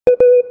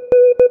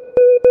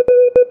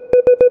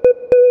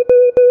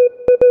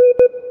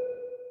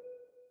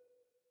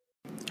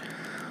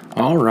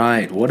All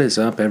right, what is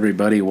up,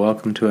 everybody?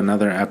 Welcome to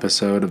another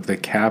episode of the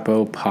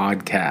Capo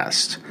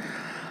Podcast.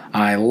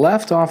 I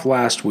left off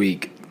last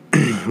week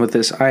with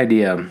this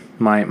idea,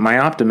 my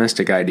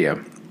optimistic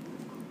idea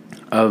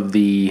of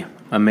the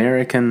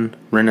American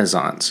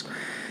Renaissance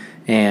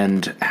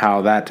and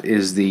how that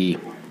is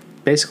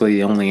basically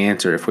the only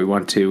answer if we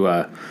want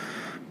to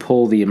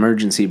pull the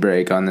emergency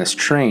brake on this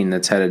train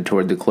that's headed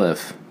toward the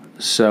cliff.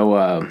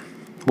 So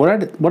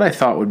what I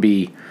thought would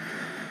be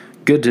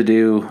good to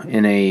do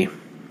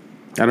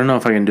I don't know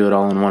if I can do it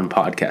all in one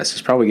podcast.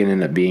 It's probably going to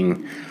end up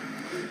being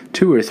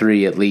 2 or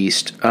 3 at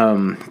least.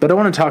 But I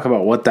want to talk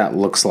about what that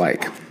looks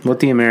like,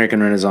 what the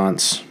American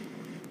Renaissance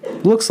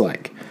looks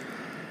like.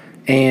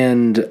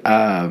 And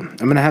I'm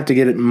going to have to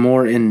get it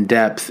more in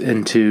depth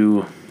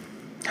into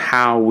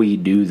how we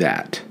do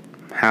that.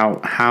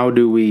 How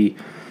do we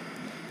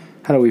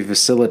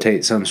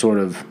facilitate some sort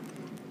of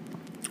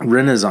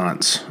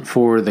renaissance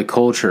for the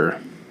culture?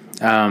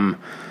 And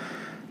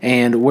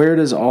where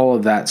does all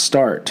of that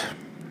start?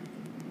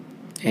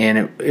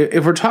 And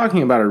if we're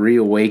talking about a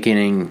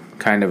reawakening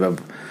kind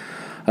of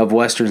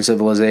Western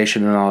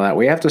civilization and all that,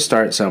 we have to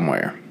start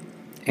somewhere.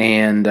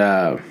 And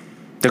the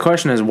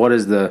question is,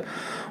 what's the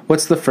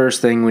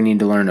first thing we need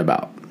to learn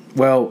about?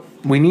 Well,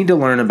 we need to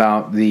learn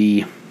about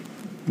the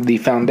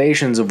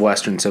foundations of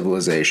Western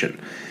civilization.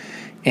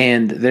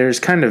 And there's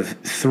kind of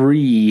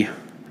 3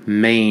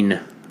 main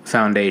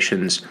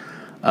foundations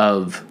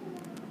of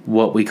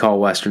what we call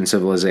Western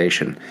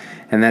civilization.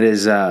 And that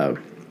is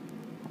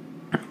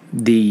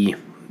the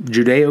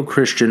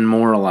Judeo-Christian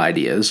moral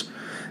ideas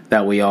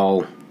that we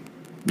all,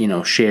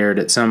 shared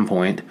at some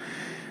point.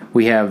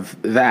 We have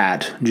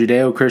that,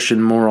 Judeo-Christian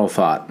moral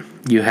thought.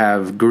 You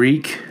have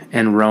Greek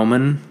and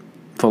Roman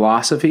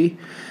philosophy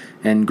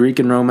and Greek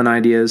and Roman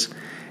ideas.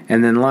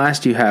 And then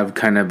last you have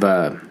kind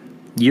of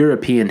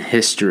European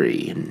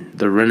history, and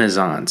the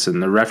Renaissance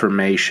and the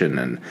Reformation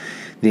and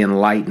the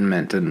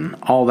Enlightenment and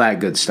all that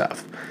good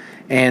stuff.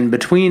 And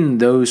between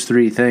those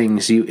 3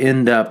 things, you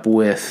end up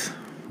with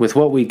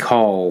what we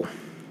call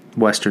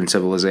Western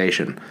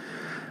civilization.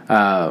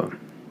 But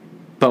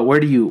where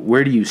do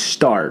you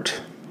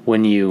start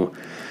when you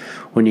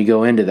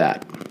go into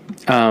that?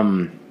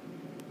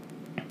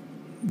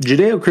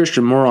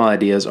 Judeo-Christian moral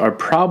ideas are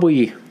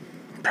probably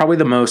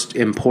the most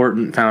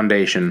important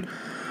foundation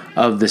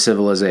of the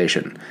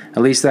civilization.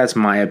 At least that's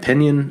my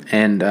opinion,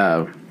 and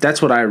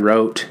that's what I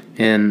wrote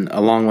in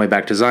A Long Way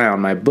Back to Zion,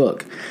 my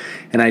book.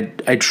 And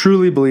I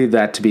truly believe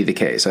that to be the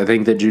case. I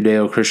think that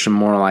Judeo-Christian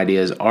moral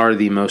ideas are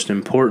the most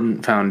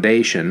important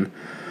foundation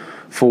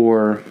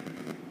for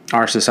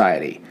our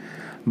society.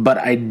 But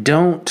I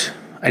don't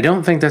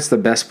think that's the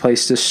best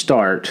place to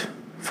start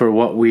for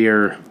what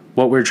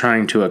we're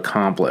trying to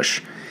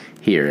accomplish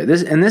here.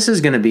 This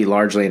is going to be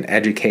largely an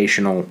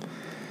educational.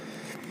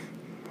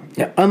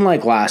 Yeah,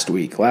 unlike last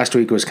week. Last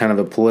week was kind of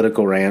a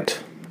political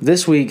rant.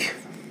 This week,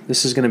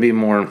 this is going to be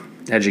more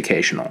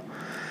educational.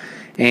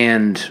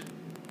 And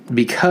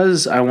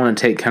because I want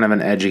to take kind of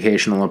an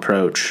educational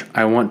approach,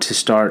 I want to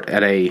start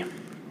at a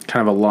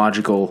kind of a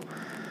logical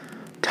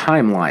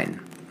timeline.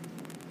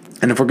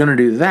 And if we're going to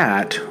do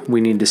that, we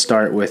need to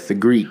start with the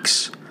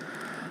Greeks.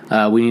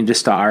 We need to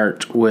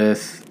start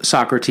with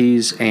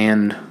Socrates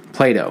and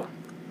Plato.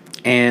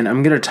 And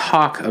I'm going to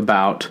talk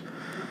about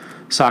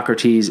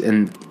Socrates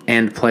and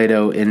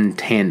Plato in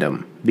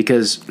tandem,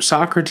 because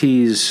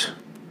Socrates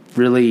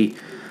really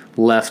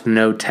left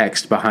no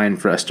text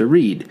behind for us to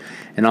read.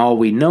 And all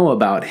we know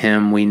about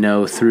him, we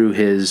know through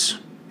his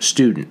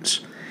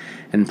students.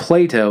 And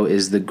Plato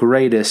is the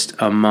greatest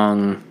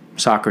among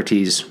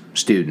Socrates'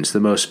 students, the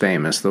most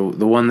famous, the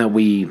one that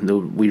we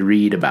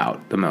read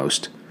about the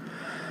most.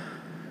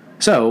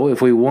 So,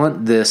 if we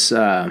want this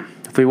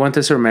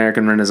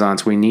American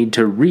Renaissance, we need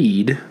to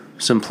read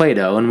some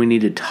Plato, and we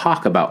need to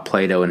talk about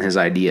Plato and his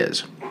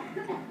ideas.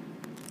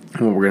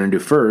 And what we're going to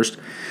do first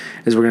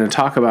is we're going to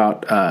talk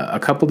about a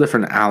couple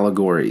different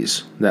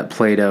allegories that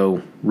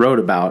Plato wrote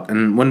about.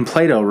 And when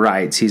Plato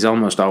writes, he's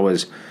almost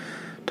always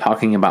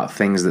talking about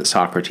things that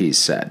Socrates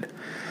said.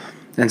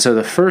 And so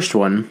the first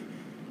one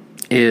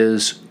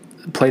is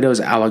Plato's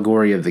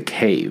allegory of the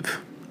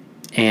cave.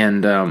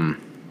 And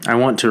I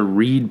want to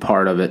read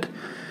part of it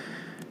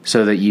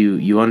so that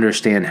you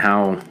understand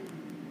how,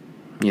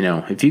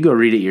 if you go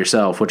read it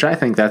yourself, which I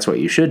think that's what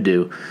you should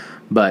do,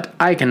 but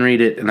I can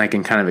read it and I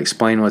can kind of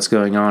explain what's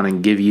going on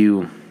and give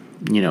you,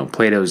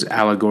 Plato's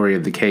allegory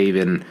of the cave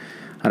in,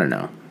 I don't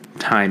know,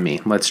 time me.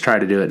 Let's try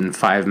to do it in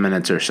 5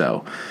 minutes or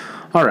so.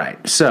 All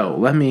right, so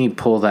let me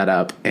pull that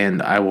up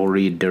and I will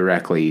read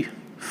directly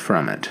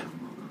from it.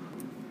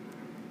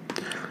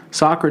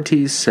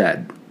 Socrates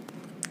said,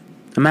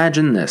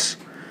 "Imagine this.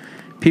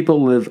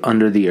 People live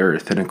under the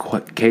earth in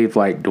a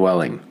cave-like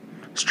dwelling.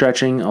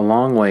 Stretching a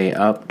long way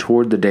up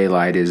toward the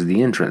daylight is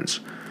the entrance,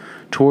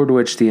 toward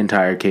which the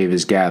entire cave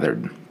is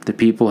gathered. The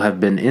people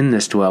have been in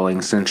this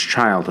dwelling since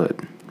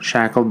childhood,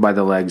 shackled by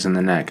the legs and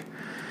the neck.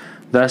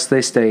 Thus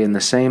they stay in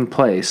the same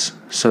place,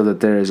 so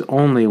that there is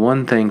only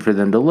one thing for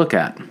them to look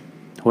at,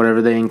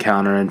 whatever they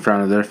encounter in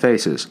front of their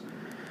faces.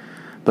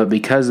 but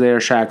because they are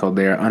shackled,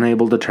 they are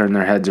unable to turn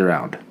their heads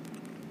around.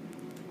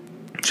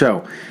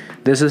 So,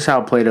 this is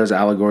how Plato's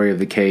allegory of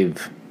the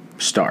cave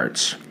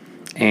starts.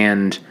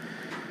 And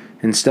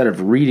instead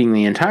of reading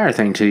the entire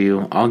thing to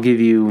you, I'll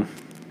give you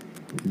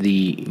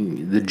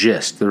the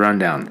gist, the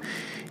rundown.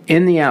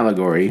 In the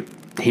allegory,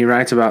 he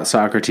writes about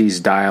Socrates'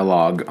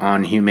 dialogue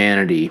on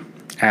humanity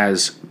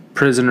as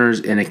prisoners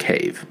in a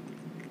cave.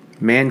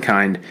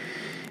 Mankind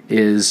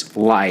is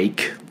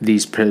like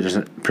these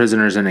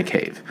prisoners in a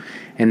cave.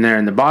 And they're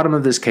in the bottom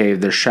of this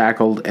cave, they're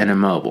shackled and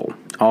immobile.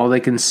 All they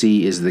can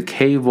see is the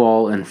cave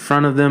wall in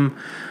front of them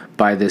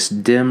by this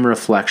dim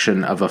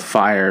reflection of a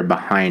fire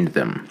behind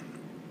them.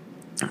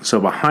 So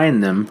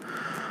behind them,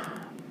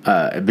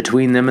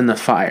 between them and the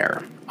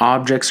fire,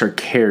 objects are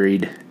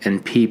carried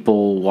and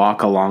people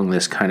walk along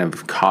this kind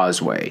of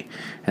causeway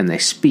and they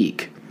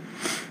speak.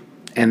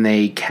 And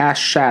they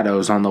cast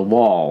shadows on the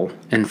wall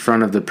in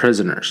front of the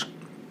prisoners.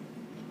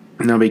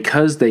 Now,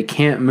 because they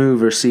can't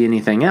move or see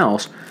anything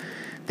else,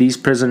 these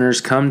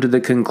prisoners come to the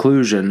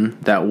conclusion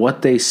that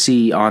what they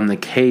see on the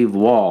cave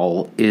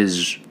wall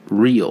is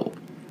real.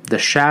 The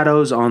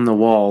shadows on the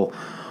wall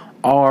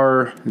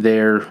are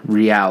their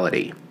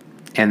reality,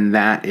 and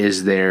that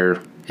is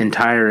their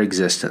entire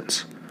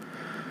existence.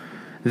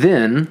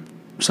 Then,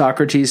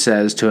 Socrates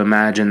says to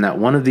imagine that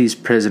one of these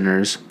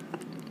prisoners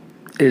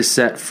is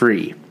set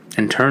free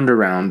and turned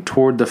around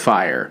toward the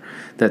fire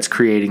that's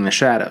creating the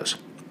shadows.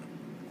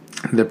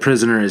 The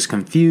prisoner is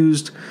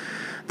confused.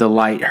 The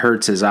light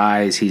hurts his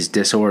eyes. He's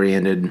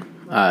disoriented.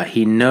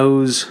 He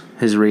knows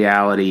his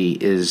reality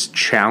is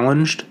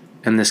challenged,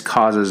 and this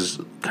causes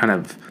kind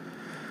of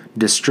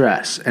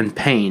distress and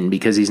pain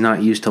because he's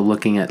not used to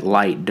looking at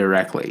light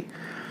directly.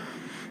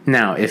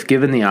 Now, if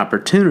given the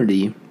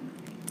opportunity,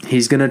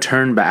 he's going to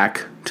turn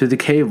back to the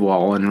cave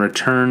wall and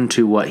return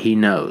to what he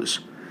knows.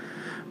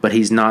 But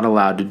he's not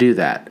allowed to do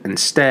that.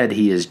 Instead,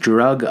 he is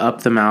dragged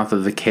up the mouth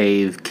of the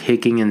cave,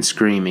 kicking and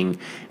screaming,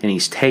 and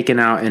he's taken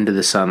out into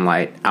the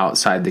sunlight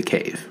outside the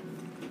cave.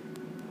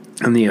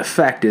 And the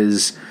effect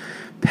is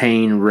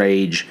pain,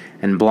 rage,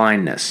 and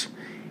blindness.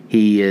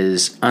 He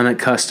is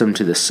unaccustomed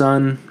to the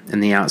sun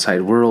and the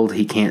outside world.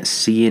 He can't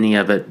see any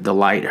of it. The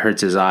light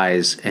hurts his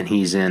eyes, and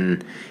he's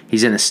in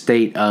a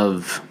state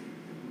of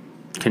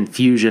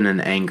confusion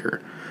and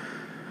anger.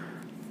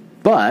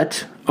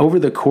 But over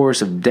the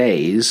course of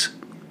days,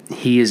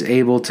 he is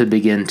able to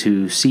begin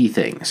to see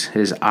things.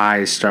 His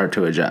eyes start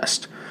to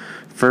adjust.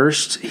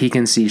 First, he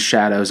can see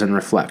shadows and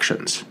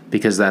reflections,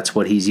 because that's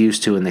what he's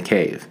used to in the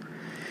cave.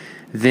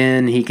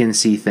 Then he can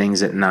see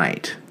things at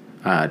night,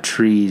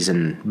 trees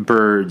and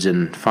birds,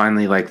 and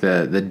finally like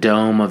the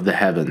dome of the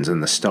heavens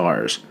and the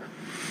stars.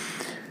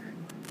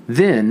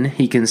 Then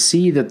he can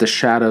see that the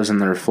shadows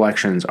and the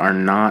reflections are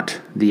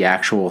not the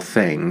actual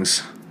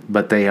things,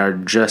 but they are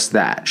just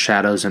that,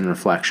 shadows and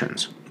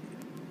reflections.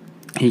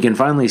 He can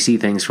finally see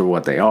things for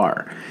what they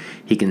are.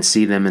 He can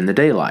see them in the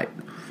daylight.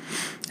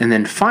 And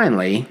then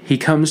finally, he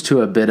comes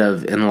to a bit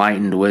of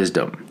enlightened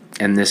wisdom,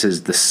 and this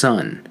is the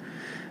sun.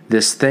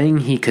 This thing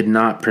he could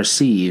not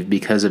perceive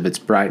because of its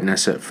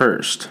brightness at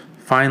first.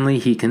 Finally,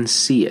 he can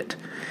see it,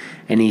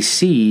 and he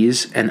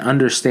sees and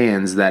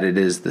understands that it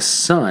is the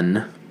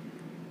sun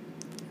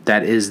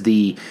that is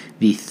the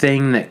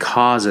thing that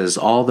causes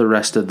all the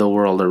rest of the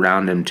world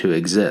around him to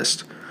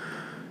exist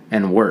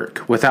and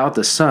work. Without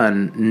the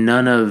sun,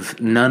 none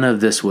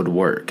of this would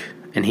work.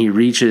 And he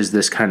reaches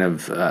this kind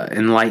of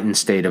enlightened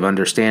state of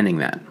understanding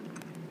that.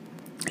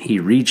 He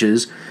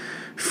reaches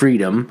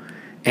freedom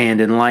and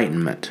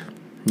enlightenment.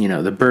 You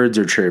know, the birds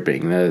are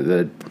chirping,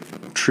 the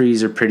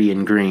trees are pretty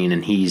and green,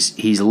 and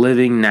he's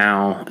living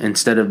now,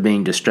 instead of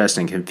being distressed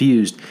and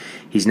confused,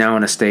 he's now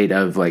in a state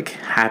of like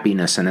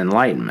happiness and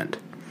enlightenment.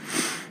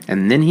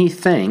 And then he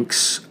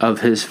thinks of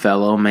his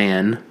fellow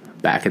man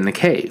back in the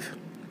cave.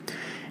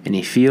 And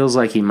he feels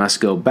like he must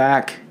go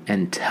back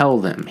and tell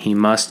them. He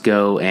must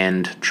go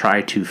and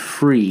try to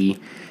free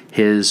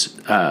his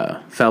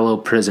fellow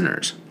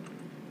prisoners.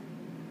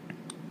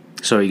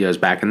 So he goes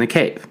back in the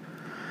cave.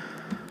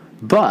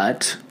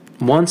 But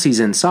once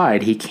he's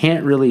inside, he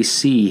can't really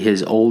see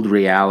his old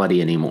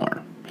reality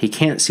anymore. He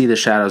can't see the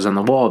shadows on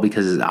the wall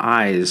because his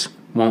eyes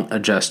won't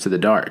adjust to the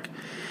dark.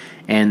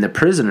 And the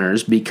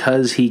prisoners,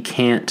 because he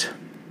can't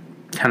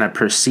kind of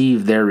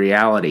perceive their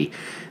reality,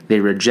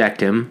 they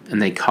reject him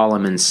and they call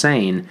him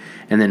insane.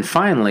 And then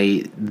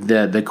finally,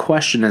 the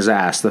question is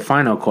asked, the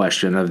final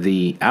question of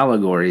the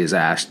allegory is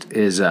asked,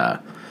 is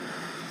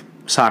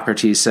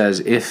Socrates says,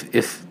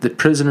 if the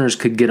prisoners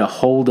could get a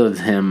hold of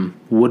him,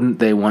 wouldn't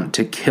they want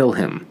to kill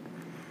him?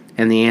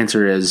 And the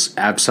answer is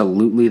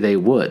absolutely they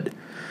would.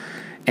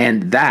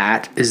 And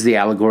that is the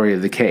allegory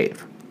of the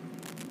cave.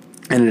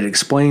 And it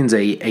explains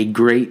a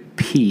great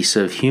piece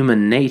of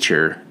human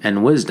nature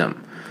and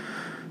wisdom.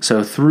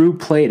 So through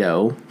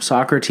Plato,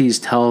 Socrates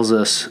tells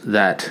us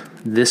that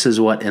this is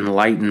what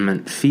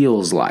enlightenment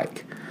feels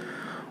like.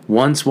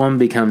 Once one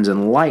becomes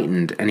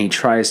enlightened and he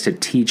tries to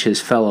teach his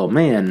fellow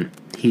man,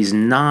 he's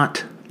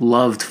not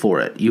loved for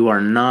it. You are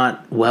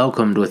not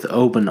welcomed with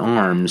open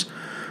arms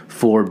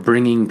for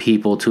bringing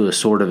people to a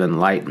sort of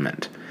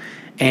enlightenment.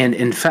 And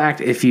in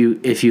fact, if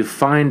you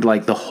find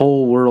like the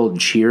whole world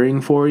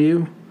cheering for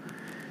you,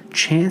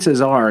 chances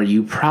are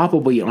you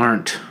probably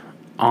aren't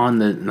on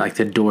the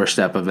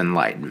doorstep of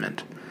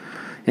enlightenment.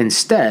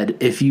 Instead,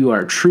 if you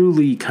are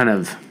truly kind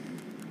of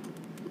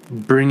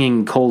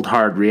bringing cold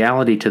hard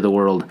reality to the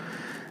world,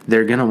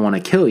 they're going to want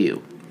to kill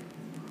you.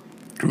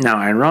 Now,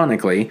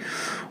 ironically,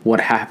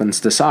 what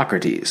happens to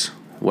Socrates?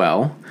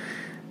 Well,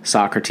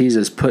 Socrates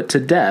is put to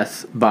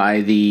death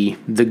by the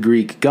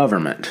Greek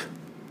government.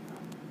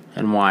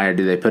 And why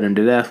do they put him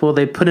to death? Well,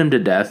 they put him to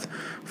death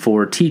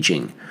for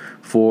teaching,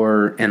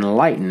 for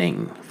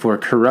enlightening, for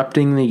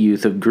corrupting the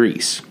youth of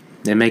Greece.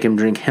 They make him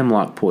drink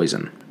hemlock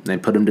poison. They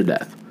put him to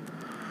death.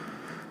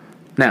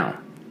 Now,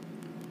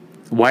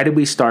 why did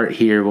we start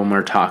here when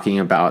we're talking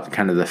about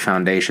kind of the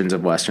foundations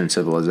of Western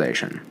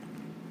civilization?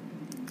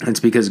 It's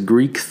because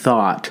Greek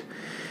thought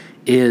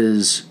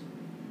is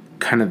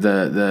kind of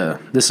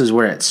this is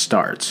where it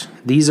starts.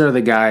 These are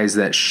the guys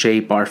that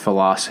shape our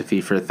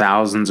philosophy for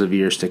thousands of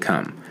years to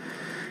come.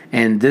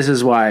 And this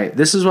is why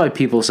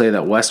people say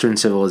that Western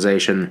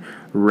civilization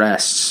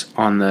rests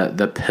on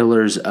the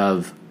pillars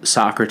of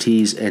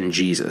Socrates and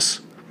Jesus.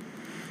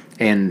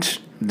 And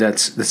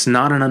that's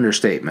not an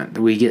understatement.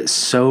 We get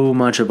so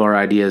much of our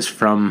ideas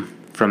from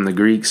the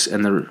Greeks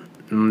and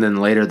then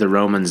later the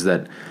Romans,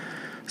 that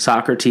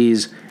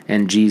Socrates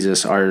and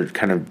Jesus are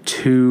kind of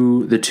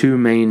the two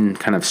main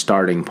kind of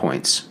starting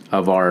points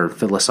of our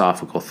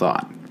philosophical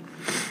thought.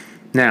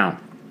 Now,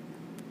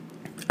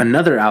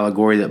 another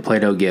allegory that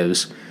Plato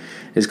gives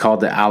is called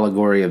the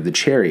allegory of the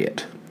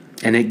chariot.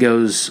 And it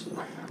goes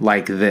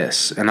like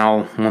this. And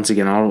I'll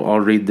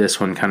read this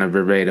one kind of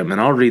verbatim. And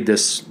I'll read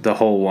the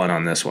whole one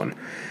on this one.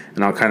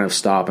 And I'll kind of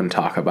stop and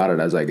talk about it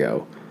as I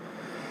go.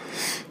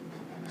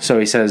 So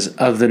he says,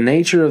 "Of the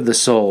nature of the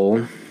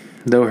soul,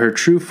 though her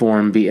true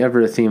form be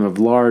ever a theme of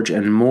large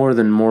and more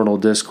than mortal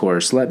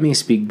discourse, let me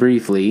speak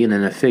briefly and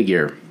in a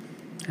figure.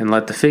 And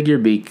let the figure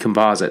be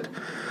composite,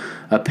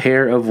 a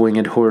pair of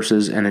winged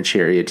horses and a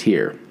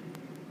charioteer.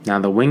 Now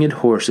the winged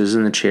horses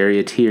and the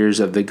charioteers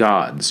of the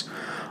gods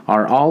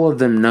are all of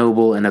them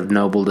noble and of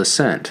noble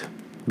descent,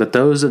 but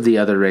those of the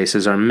other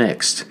races are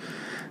mixed.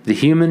 The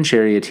human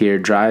charioteer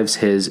drives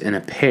his in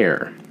a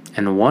pair,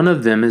 and one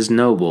of them is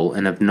noble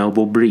and of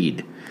noble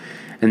breed,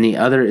 and the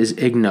other is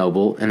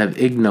ignoble and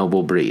of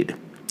ignoble breed,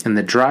 and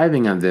the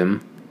driving of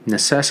them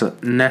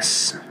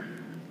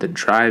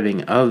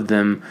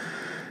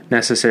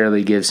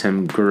necessarily gives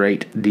him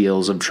great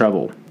deals of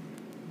trouble.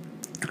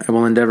 I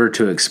will endeavor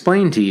to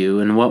explain to you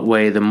in what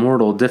way the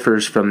mortal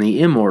differs from the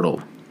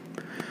immortal.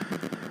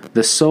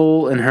 The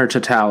soul in her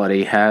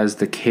totality has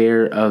the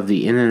care of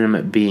the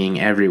inanimate being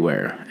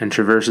everywhere, and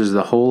traverses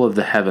the whole of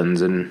the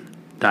heavens in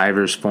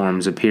divers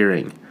forms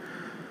appearing.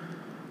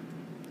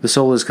 The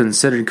soul is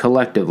considered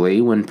collectively.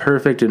 When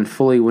perfect and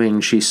fully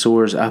winged, she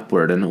soars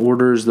upward and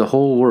orders the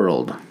whole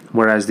world,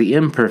 whereas the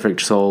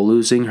imperfect soul,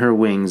 losing her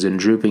wings and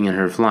drooping in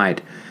her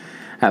flight,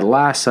 at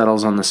last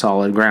settles on the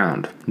solid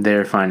ground,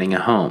 there finding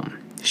a home.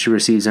 She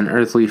receives an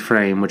earthly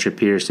frame which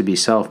appears to be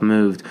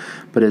self-moved,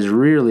 but is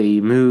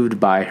really moved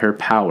by her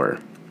power.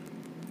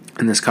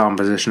 And this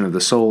composition of the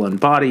soul and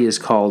body is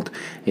called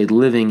a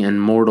living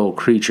and mortal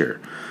creature.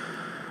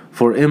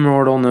 For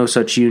immortal no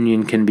such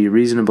union can be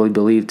reasonably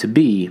believed to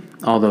be,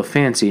 although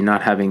fancy,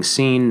 not having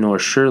seen nor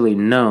surely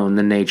known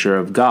the nature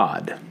of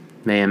God,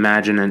 may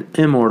imagine an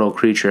immortal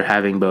creature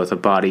having both a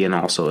body and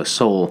also a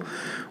soul,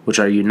 which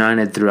are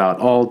united throughout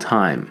all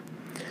time.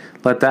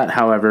 Let that,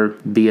 however,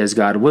 be as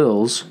God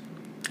wills,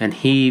 and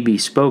he be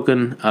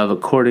spoken of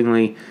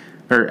accordingly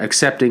or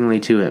acceptingly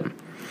to him.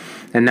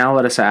 And now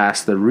let us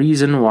ask the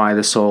reason why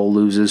the soul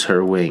loses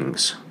her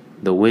wings.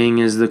 The wing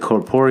is the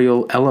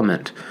corporeal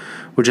element,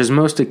 which is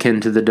most akin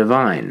to the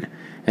divine,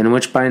 and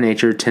which by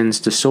nature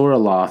tends to soar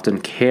aloft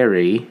and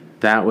carry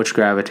that which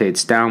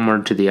gravitates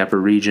downward to the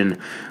upper region,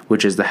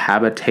 which is the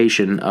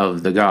habitation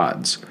of the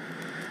gods.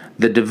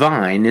 The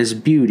divine is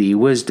beauty,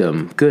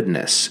 wisdom,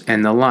 goodness,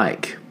 and the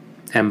like,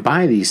 and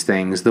by these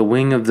things the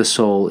wing of the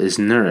soul is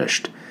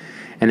nourished,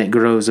 and it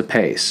grows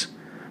apace.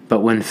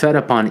 But when fed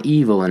upon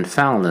evil and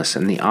foulness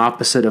and the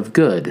opposite of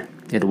good,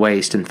 it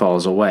wastes and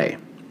falls away."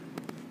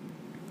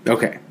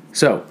 Okay,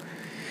 so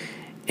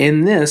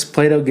in this,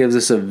 Plato gives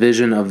us a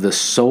vision of the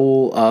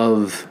soul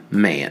of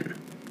man.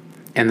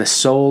 And the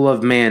soul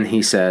of man,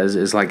 he says,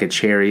 is like a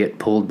chariot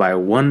pulled by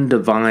one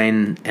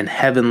divine and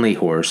heavenly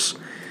horse,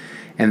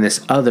 and this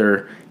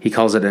other, he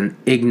calls it an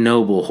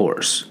ignoble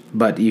horse.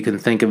 But you can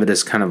think of it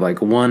as kind of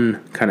like one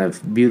kind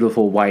of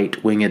beautiful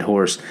white winged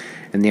horse,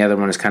 and the other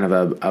one is kind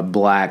of a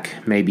black,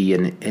 maybe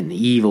an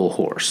evil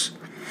horse.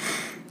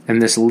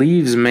 And this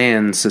leaves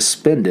man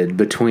suspended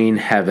between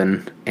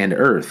heaven and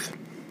earth.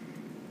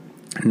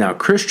 Now,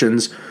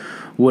 Christians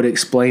would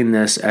explain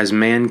this as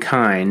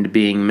mankind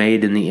being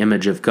made in the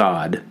image of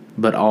God,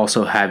 but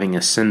also having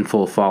a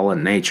sinful,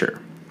 fallen nature.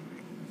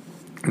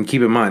 And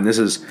keep in mind, this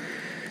is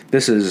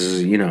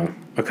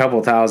a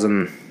couple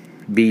thousand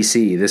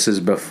BC. This is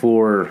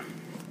before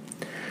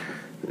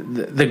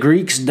the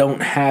Greeks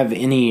don't have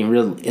any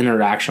real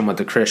interaction with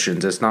the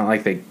Christians. It's not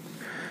like they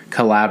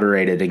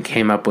collaborated and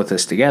came up with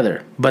this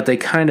together, but they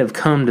kind of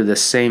come to the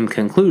same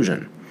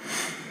conclusion.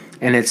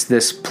 And it's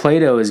this,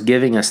 Plato is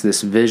giving us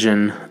this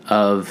vision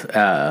of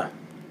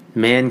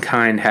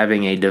mankind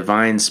having a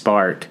divine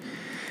spark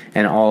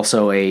and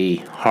also a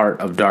heart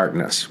of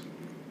darkness.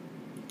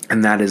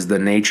 And that is the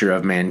nature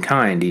of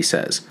mankind, he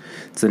says.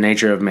 It's the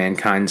nature of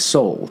mankind's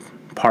soul.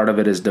 Part of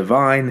it is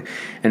divine,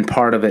 and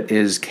part of it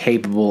is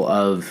capable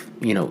of,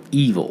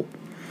 evil.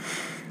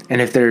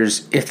 And if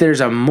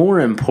there's a more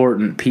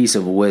important piece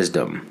of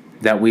wisdom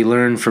that we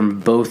learn from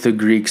both the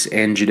Greeks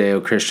and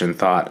Judeo-Christian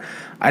thought,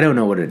 I don't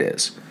know what it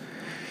is.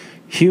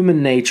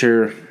 Human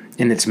nature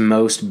in its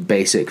most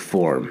basic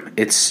form,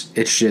 it's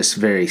just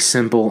very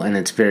simple, and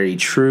it's very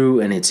true,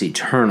 and it's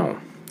eternal.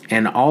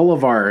 And all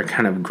of our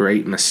kind of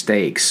great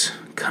mistakes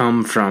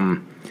come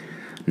from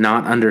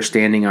not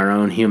understanding our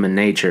own human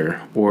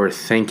nature or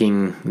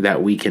thinking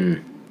that we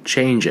can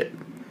change it.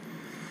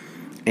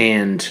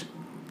 And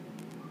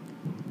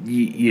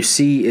you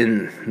see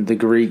in the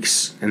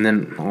Greeks, and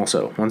then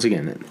also, once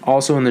again,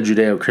 also in the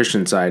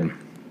Judeo-Christian side,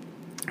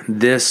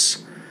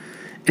 it's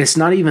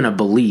not even a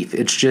belief.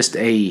 It's just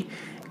a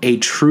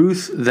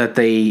truth that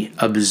they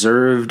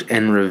observed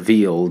and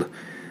revealed,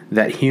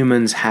 that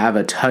humans have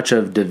a touch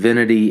of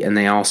divinity and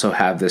they also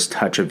have this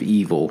touch of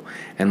evil,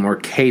 and we're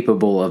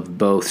capable of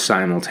both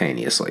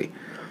simultaneously.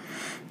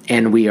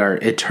 And we are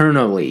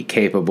eternally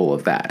capable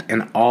of that,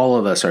 and all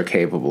of us are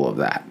capable of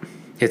that.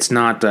 It's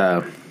not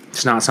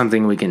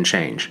something we can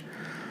change.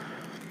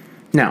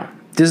 Now,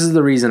 this is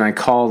the reason I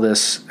call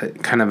this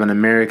kind of an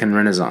American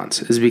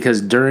Renaissance, is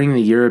because during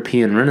the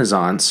European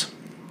Renaissance,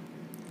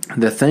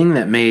 the thing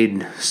that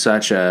made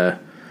such a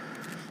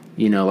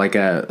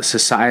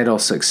societal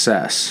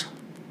success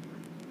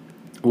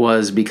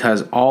was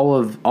because all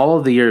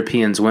of the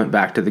Europeans went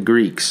back to the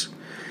Greeks,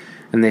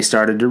 and they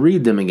started to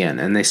read them again,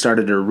 and they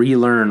started to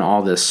relearn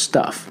all this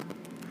stuff.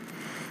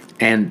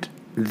 And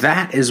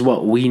that is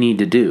what we need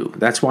to do.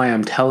 That's why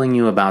I'm telling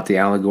you about the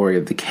allegory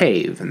of the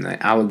cave and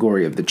the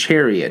allegory of the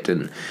chariot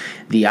and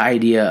the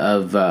idea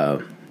of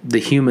the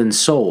human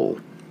soul.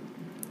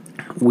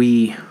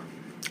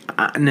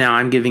 Now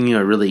I'm giving you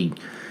a really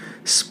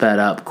sped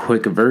up,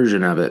 quick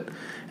version of it,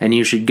 and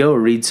you should go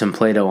read some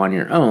Plato on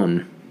your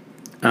own.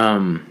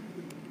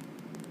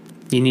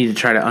 You need to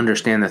try to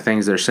understand the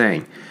things they're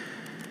saying,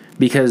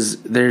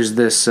 because there's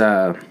this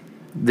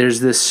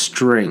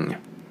string.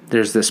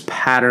 There's this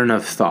pattern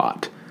of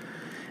thought,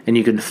 and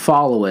you can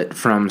follow it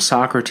from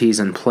Socrates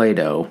and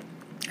Plato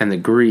and the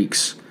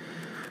Greeks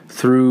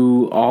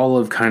through all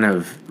of kind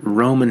of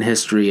Roman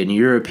history and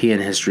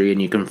European history,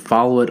 and you can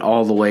follow it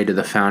all the way to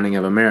the founding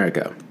of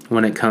America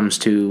when it comes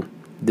to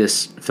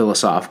this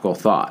philosophical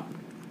thought.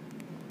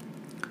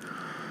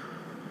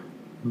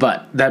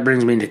 But that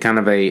brings me to kind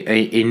of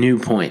a new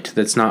point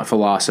that's not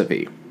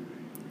philosophy.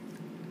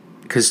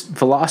 Because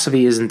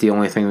philosophy isn't the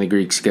only thing the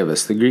Greeks give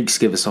us. The Greeks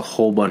give us a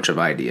whole bunch of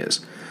ideas.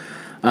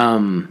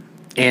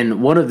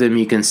 And one of them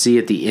you can see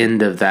at the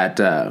end of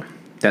that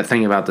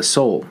thing about the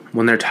soul,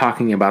 when they're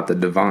talking about the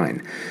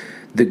divine.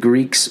 The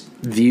Greeks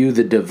view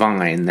the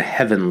divine, the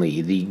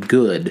heavenly, the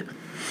good,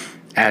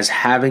 as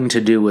having to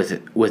do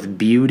with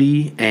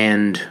beauty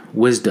and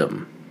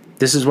wisdom.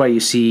 This is why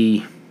you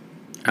see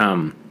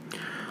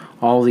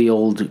all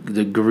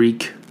the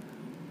Greek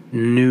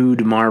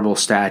nude marble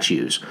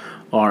statues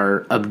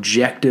are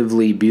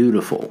objectively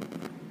beautiful.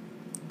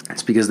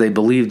 It's because they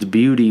believed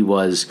beauty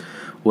was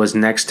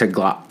next to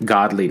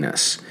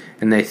godliness,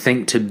 and they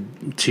think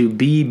to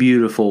be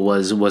beautiful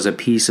was a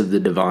piece of the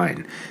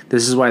divine.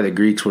 This is why the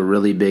Greeks were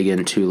really big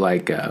into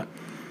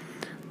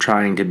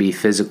trying to be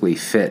physically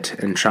fit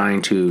and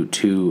trying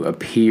to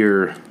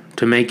appear,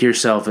 to make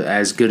yourself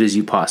as good as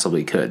you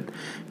possibly could,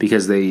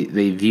 because they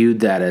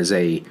viewed that as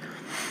a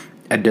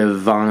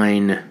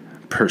divine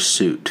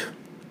pursuit.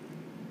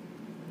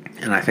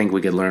 And I think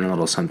we could learn a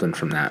little something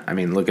from that. I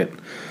mean, look at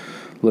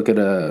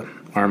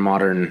our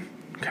modern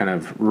kind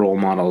of role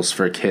models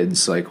for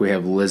kids. Like, we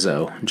have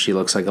Lizzo, and she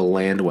looks like a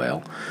land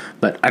whale.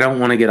 But I don't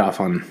want to get off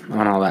on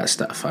all that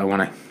stuff. I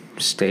want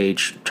to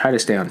try to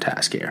stay on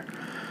task here.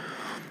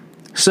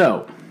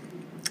 So,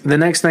 the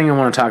next thing I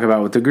want to talk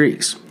about with the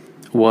Greeks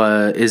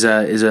is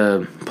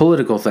a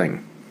political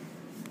thing.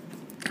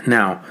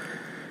 Now,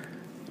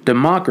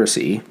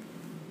 democracy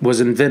was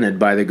invented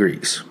by the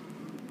Greeks.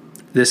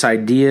 This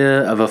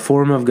idea of a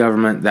form of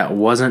government that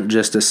wasn't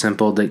just a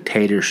simple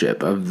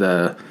dictatorship of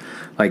the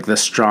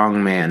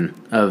strong man,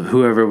 of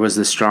whoever was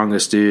the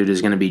strongest dude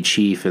is going to be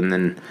chief, and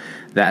then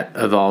that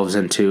evolves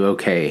into,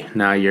 okay,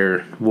 now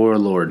you're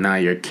warlord, now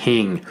you're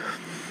king.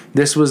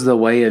 This was the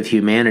way of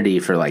humanity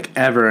for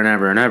ever and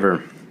ever and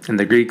ever. And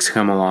the Greeks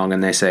come along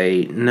and they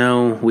say,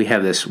 no, we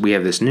have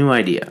this new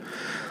idea.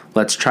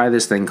 Let's try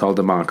this thing called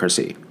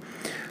democracy.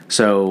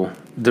 So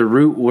the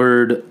root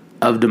word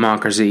of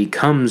democracy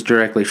comes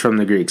directly from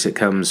the Greeks. It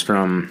comes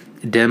from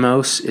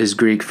demos is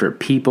Greek for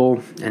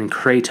people, and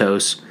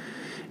kratos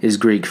is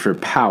Greek for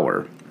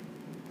power.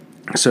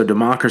 So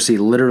democracy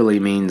literally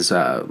means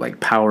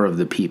power of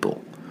the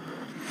people.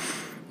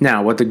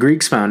 Now, what the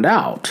Greeks found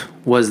out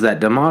was that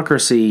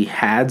democracy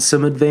had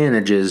some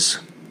advantages,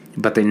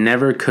 but they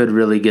never could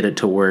really get it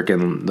to work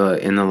in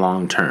the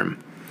long term.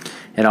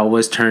 It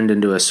always turned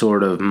into a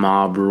sort of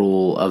mob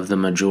rule of the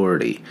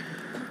majority.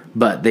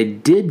 But they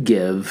did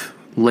give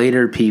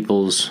later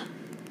peoples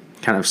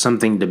kind of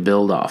something to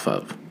build off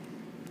of.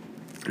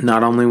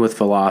 Not only with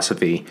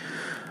philosophy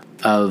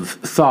of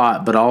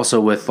thought, but also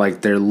with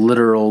like their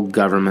literal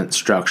government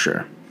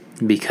structure.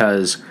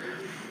 Because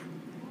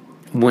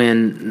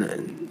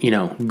when,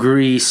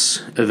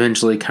 Greece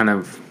eventually kind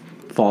of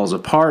falls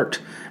apart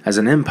as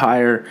an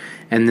empire,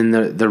 and then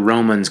the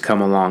Romans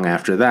come along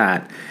after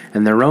that,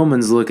 and the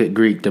Romans look at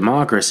Greek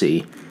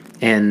democracy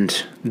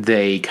and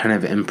they kind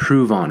of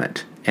improve on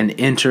it and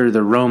enter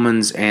the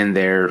Romans and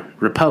their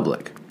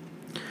republic.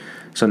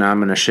 So now I'm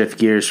going to shift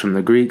gears from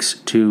the Greeks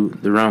to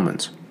the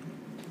Romans.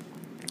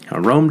 Now,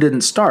 Rome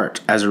didn't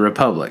start as a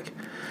republic.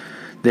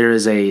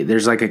 There's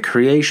like a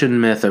creation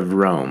myth of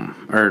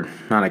Rome, or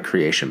not a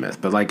creation myth,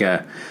 but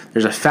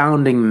there's a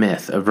founding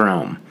myth of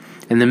Rome.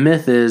 And the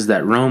myth is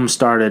that Rome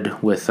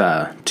started with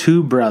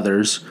two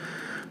brothers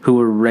who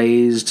were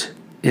raised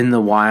in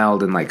the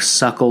wild and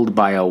suckled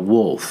by a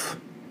wolf.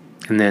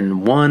 And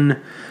then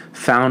one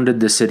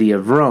founded the city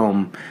of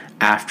Rome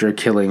after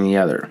killing the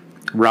other.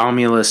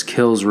 Romulus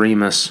kills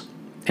Remus,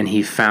 and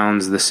he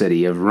founds the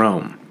city of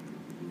Rome.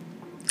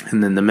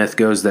 And then the myth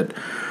goes that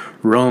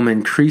Rome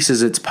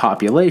increases its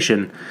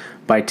population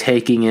by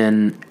taking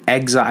in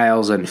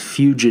exiles and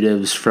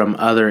fugitives from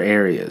other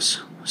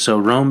areas. So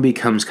Rome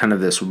becomes kind of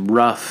this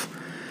rough,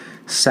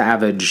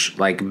 savage,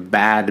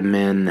 bad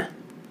men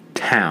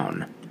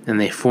town. And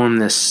they form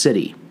this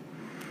city.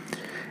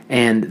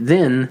 And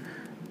then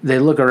they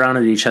look around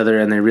at each other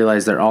and they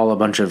realize they're all a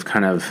bunch of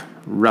kind of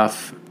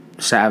rough,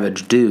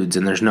 savage dudes,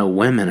 and there's no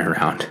women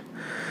around.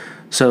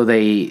 So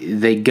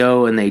they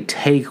go and they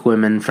take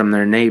women from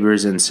their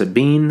neighbors in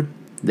Sabine.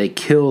 They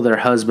kill their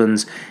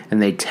husbands, and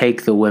they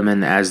take the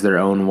women as their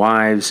own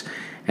wives.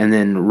 And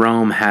then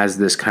Rome has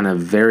this kind of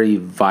very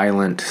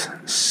violent,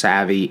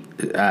 savage,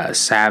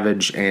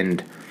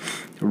 and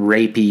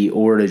rapey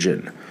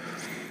origin.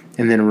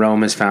 And then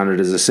Rome is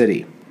founded as a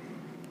city.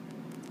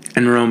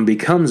 And Rome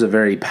becomes a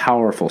very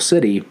powerful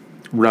city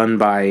run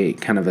by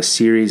kind of a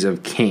series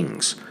of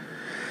kings.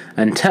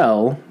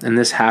 Until, and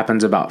this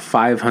happens about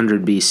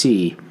 500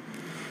 BC,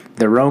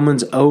 the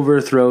Romans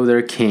overthrow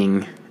their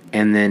king,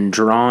 and then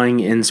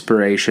drawing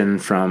inspiration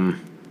from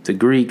the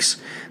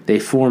Greeks, they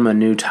form a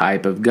new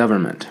type of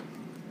government.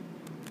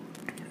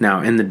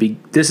 Now,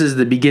 this is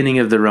the beginning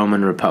of the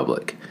Roman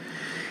Republic.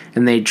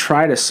 And they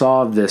try to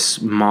solve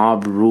this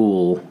mob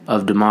rule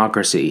of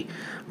democracy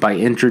by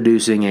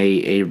introducing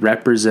a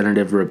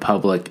representative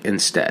republic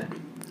instead.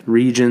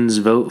 Regions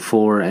vote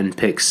for and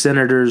pick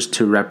senators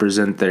to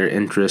represent their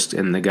interest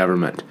in the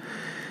government.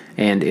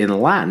 And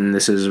in Latin,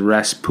 this is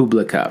res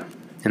publica.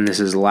 And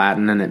this is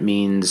Latin, and it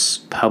means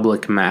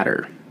public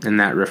matter. And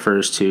that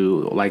refers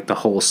to the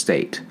whole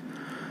state.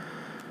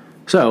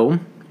 So,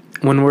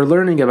 when we're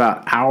learning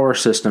about our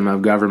system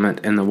of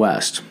government in the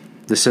West,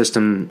 the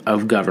system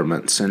of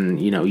governments in,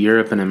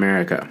 Europe and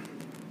America,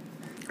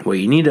 what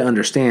you need to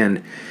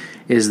understand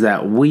is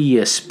that we,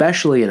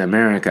 especially in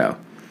America,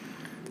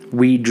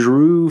 we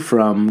drew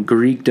from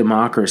Greek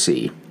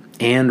democracy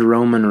and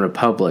Roman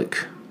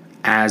Republic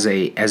as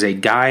a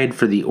guide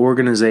for the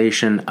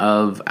organization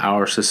of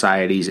our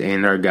societies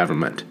and our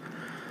government.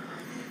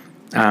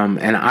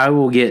 And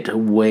I'll get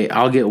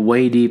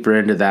way deeper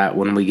into that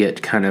when we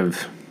get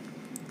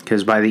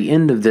because by the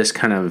end of this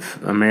kind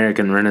of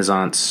American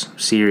Renaissance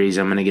series,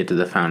 I'm going to get to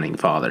the Founding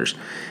Fathers,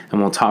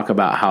 and we'll talk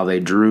about how they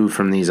drew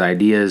from these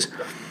ideas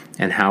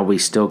and how we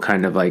still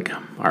kind of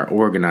are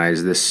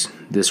organized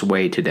this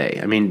way today.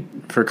 I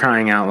mean, for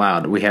crying out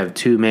loud, we have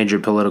two major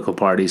political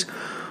parties.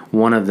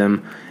 One of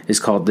them is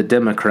called the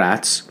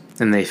Democrats,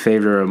 and they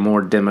favor a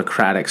more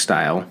democratic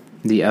style.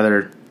 The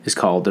other is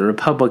called the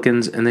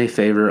Republicans, and they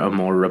favor a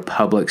more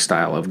republic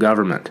style of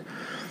government.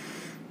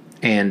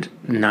 And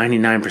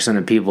 99%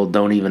 of people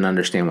don't even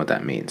understand what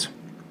that means.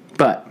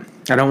 But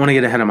I don't want to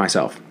get ahead of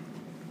myself.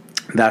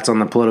 That's on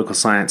the political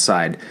science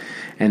side,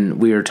 and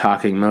we are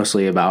talking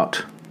mostly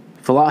about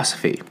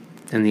philosophy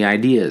and the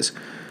ideas.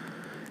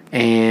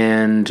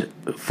 And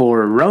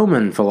for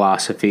Roman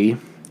philosophy,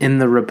 in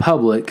the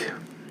Republic,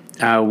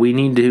 we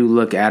need to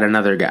look at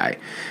another guy.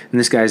 And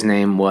this guy's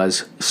name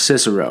was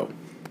Cicero.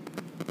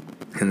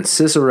 And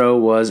Cicero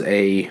was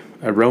a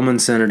Roman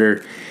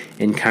senator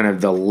in kind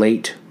of the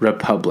late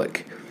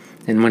Republic.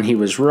 And when he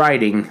was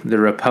writing, the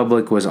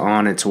Republic was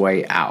on its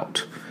way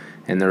out.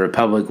 And the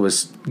Republic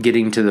was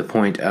getting to the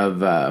point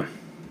of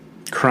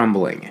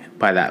crumbling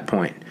by that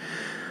point.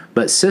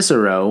 But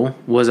Cicero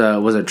was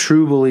a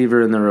true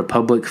believer in the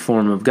Republic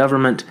form of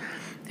government,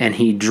 and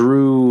he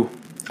drew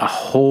a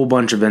whole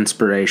bunch of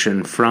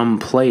inspiration from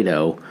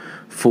Plato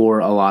for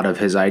a lot of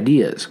his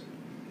ideas.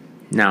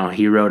 Now,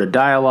 he wrote a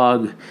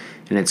dialogue,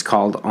 and it's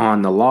called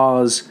On the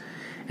Laws,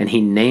 and he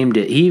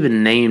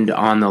even named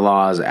On the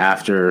Laws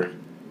after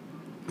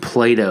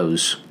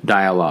Plato's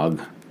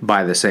dialogue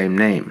by the same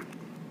name.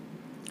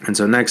 And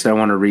so next I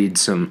want to read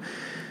some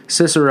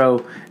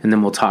Cicero, and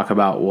then we'll talk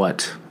about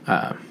what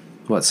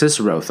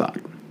Cicero thought.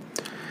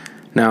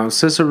 Now,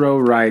 Cicero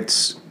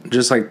writes,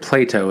 just like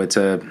Plato, it's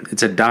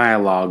a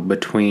dialogue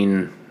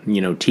between,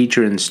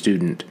 teacher and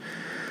student.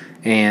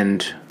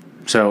 And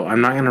so I'm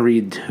not going to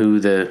read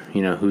who's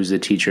the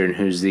teacher and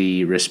who's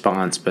the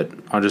response, but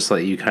I'll just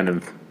let you kind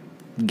of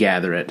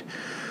gather it.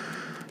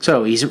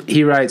 So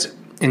he writes,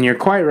 "And you're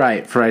quite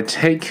right, for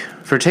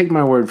take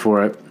my word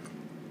for it,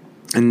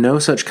 in no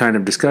such kind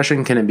of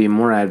discussion can it be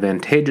more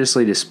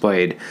advantageously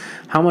displayed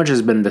how much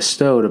has been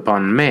bestowed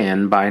upon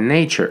man by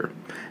nature,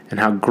 and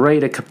how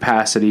great a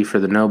capacity for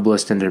the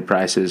noblest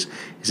enterprises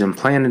is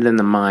implanted in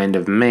the mind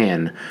of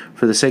man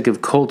for the sake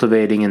of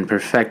cultivating and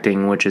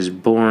perfecting which is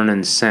born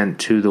and sent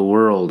to the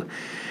world,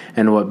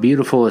 and what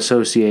beautiful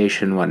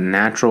association, what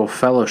natural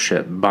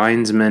fellowship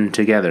binds men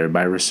together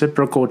by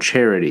reciprocal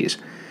charities.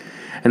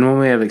 And when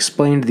we have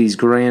explained these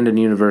grand and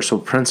universal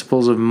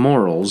principles of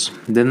morals,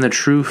 then the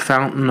true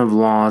fountain of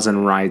laws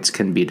and rights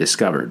can be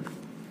discovered."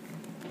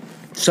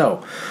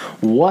 So,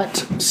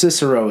 what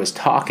Cicero is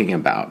talking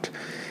about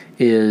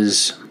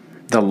is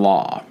the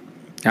law.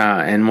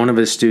 And one of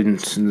his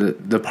students,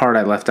 the part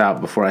I left out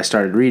before I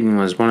started reading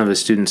was one of his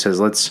students says,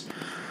 let's,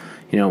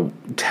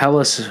 tell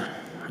us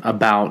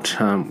about,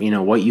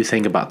 what you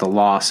think about the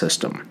law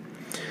system.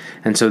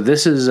 And so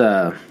this is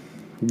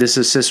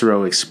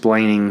Cicero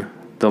explaining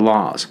the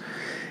laws.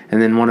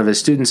 And then one of his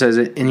students says,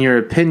 "In your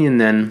opinion,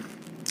 then,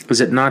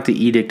 is it not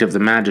the edict of the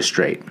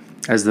magistrate,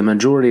 as the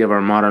majority of our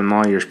modern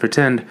lawyers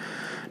pretend,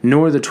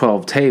 nor the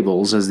 12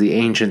 tables, as the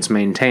ancients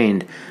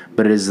maintained,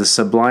 but it is the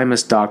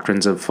sublimest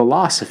doctrines of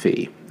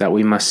philosophy, that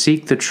we must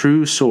seek the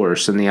true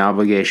source in the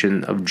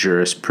obligation of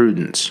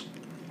jurisprudence?"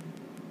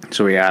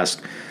 So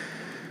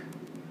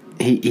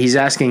he's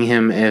asking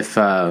him if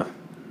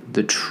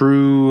the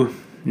true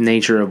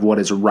nature of what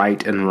is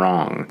right and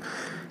wrong,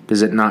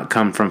 does it not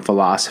come from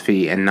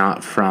philosophy and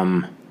not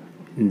from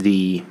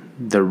the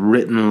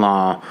written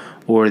law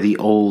or the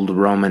old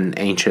Roman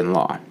ancient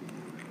law?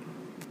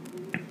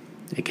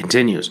 It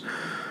continues,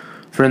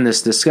 "For in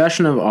this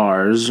discussion of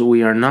ours,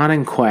 we are not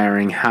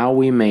inquiring how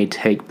we may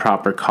take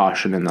proper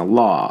caution in the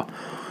law,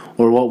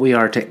 or what we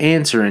are to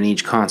answer in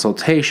each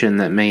consultation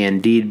that may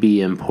indeed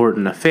be an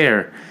important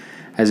affair,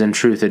 as in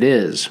truth it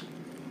is.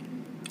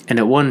 And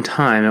at one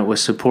time it was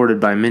supported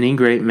by many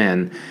great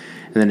men,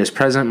 and that is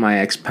present my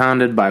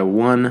expounded by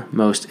one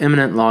most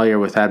eminent lawyer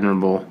with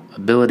admirable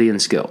ability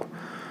and skill.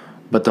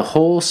 But the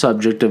whole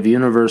subject of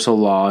universal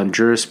law and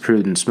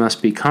jurisprudence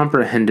must be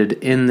comprehended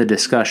in the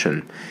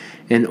discussion,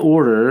 in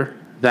order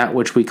that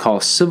which we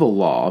call civil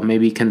law may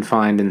be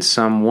confined in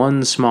some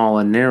one small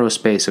and narrow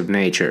space of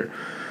nature.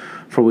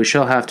 For we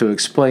shall have to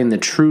explain the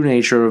true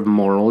nature of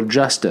moral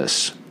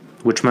justice,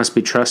 which must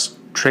be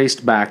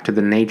traced back to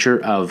the nature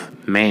of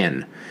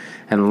man,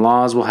 and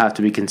laws will have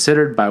to be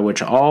considered by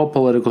which all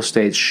political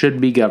states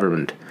should be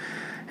governed.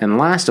 And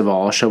last of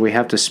all, shall we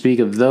have to speak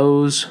of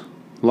those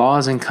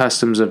laws and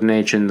customs of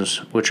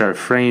nations which are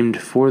framed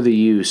for the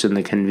use and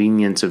the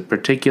convenience of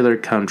particular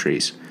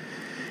countries,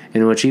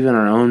 in which even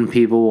our own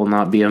people will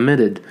not be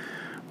omitted,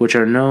 which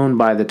are known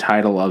by the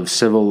title of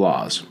civil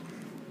laws."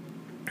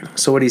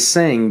 So what he's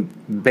saying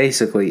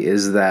basically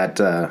is that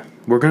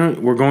we're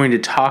going to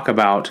talk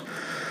about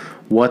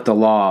what the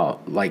law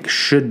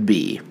should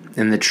be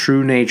and the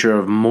true nature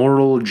of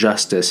moral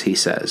justice, he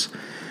says.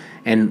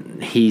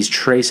 And he's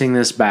tracing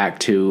this back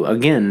to,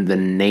 again, the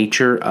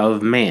nature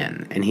of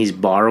man. And he's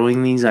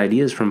borrowing these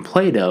ideas from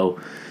Plato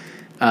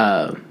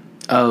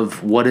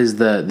of what is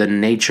the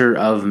nature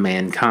of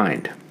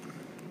mankind.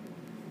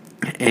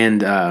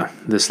 And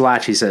this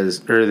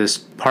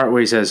part where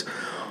he says,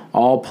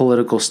 all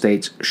political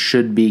states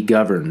should be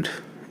governed.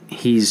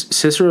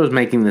 Cicero's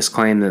making this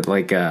claim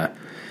that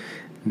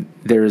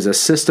there is a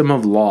system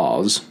of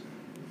laws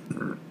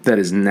that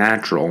is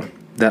natural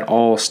that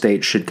all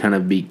states should kind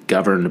of be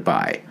governed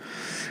by,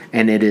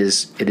 and it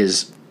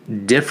is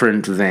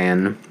different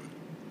than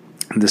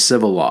the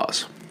civil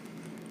laws.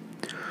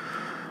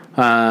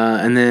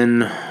 And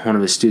then one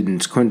of his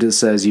students, Quintus,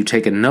 says, "You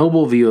take a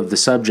noble view of the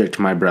subject,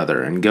 my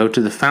brother, and go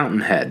to the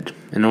fountainhead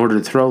in order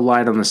to throw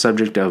light on the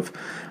subject of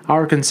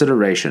our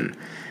consideration.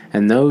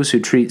 And those who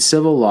treat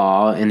civil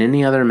law in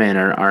any other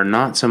manner are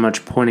not so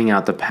much pointing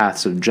out the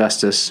paths of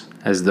justice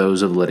as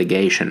those of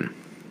litigation."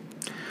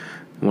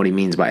 What he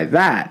means by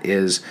that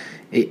is,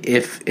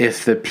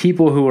 if the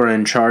people who are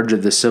in charge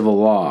of the civil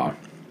law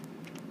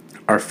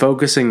are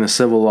focusing the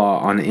civil law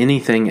on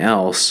anything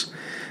else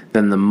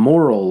than the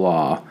moral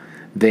law,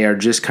 they are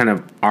just kind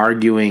of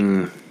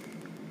arguing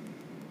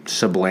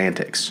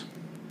sublantics.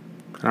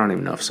 I don't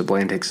even know if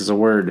sublantics is a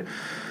word,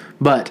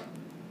 but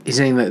he's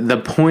saying that the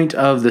point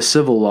of the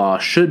civil law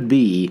should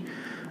be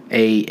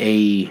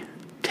a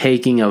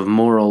taking of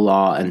moral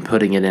law and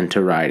putting it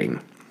into writing.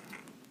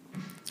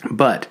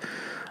 But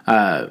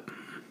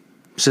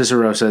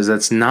Cicero says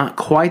that's not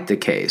quite the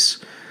case.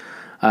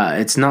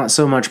 It's not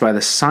so much by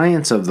the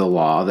science of the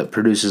law that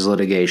produces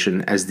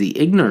litigation as the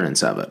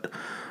ignorance of it.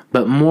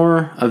 But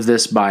more of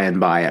this by and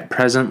by. At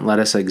present, let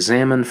us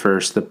examine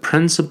first the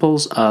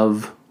principles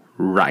of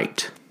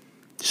right.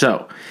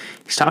 So,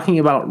 he's talking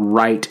about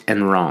right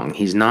and wrong.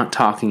 He's not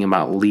talking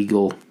about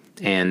legal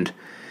and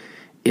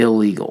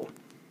illegal.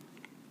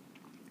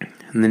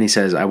 And then he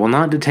says, I will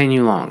not detain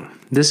you long.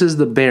 This is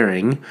the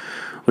bearing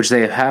which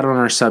they have had on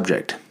our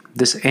subject.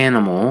 This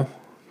animal,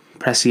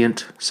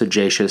 prescient,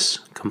 sagacious,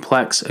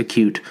 complex,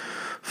 acute,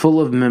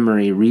 full of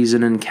memory,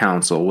 reason, and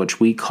counsel, which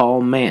we call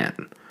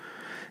man,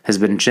 has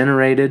been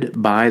generated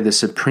by the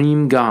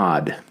supreme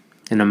God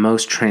in a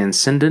most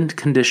transcendent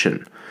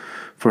condition,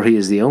 for he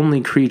is the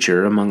only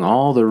creature among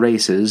all the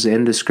races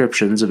and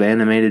descriptions of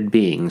animated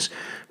beings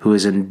who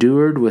is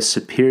endued with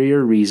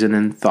superior reason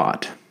and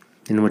thought,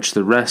 in which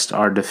the rest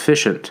are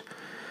deficient.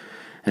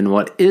 And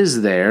what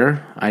is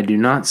there, I do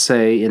not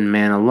say in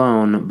man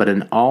alone, but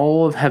in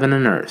all of heaven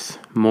and earth,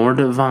 more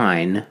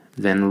divine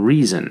than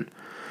reason,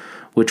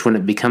 which when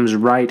it becomes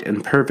right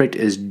and perfect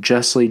is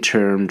justly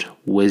termed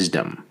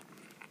wisdom.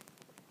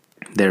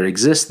 There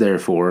exists,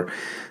 therefore,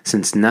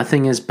 since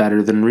nothing is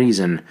better than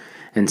reason,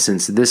 and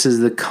since this is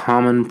the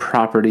common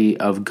property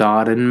of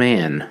God and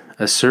man,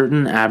 a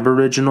certain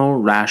aboriginal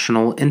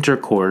rational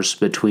intercourse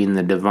between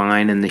the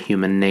divine and the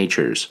human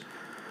natures.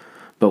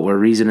 But where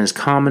reason is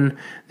common,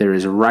 there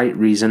is right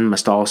reason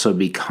must also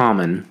be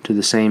common to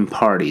the same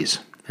parties,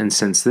 and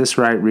since this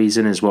right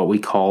reason is what we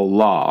call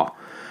law,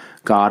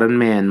 God and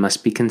man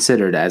must be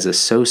considered as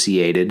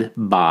associated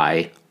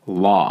by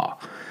law.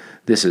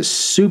 This is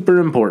super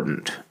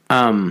important.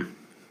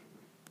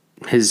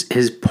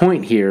 His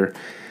point here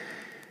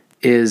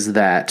is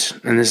that,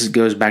 and this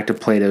goes back to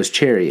Plato's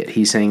chariot,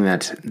 he's saying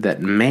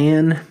that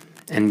man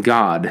and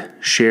God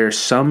share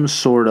some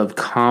sort of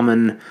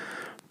common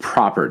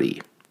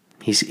property.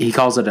 He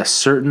calls it a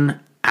certain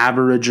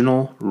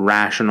aboriginal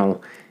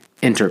rational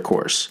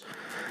intercourse.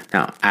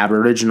 Now,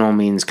 aboriginal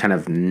means kind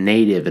of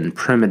native and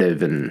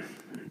primitive and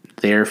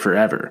there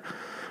forever.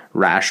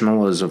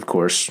 Rational is, of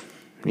course,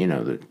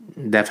 the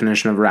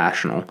definition of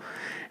rational.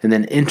 And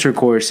then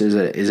intercourse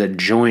is a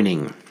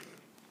joining.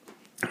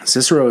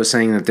 Cicero is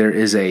saying that there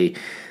is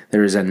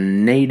a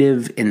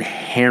native,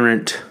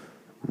 inherent,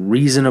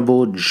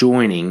 reasonable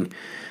joining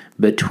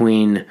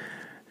between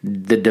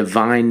the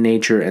divine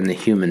nature and the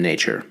human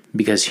nature,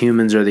 because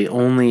humans are the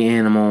only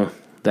animal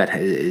that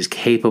is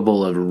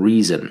capable of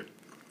reason.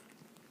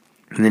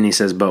 And then he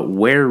says, but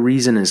where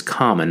reason is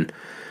common,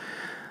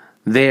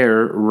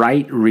 there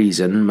right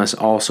reason must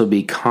also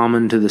be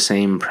common to the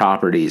same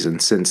properties, and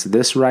since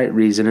this right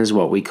reason is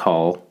what we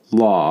call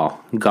law,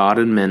 God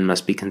and men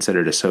must be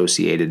considered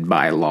associated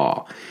by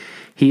law.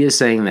 He is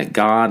saying that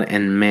God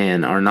and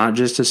man are not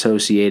just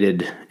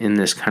associated in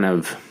this kind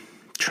of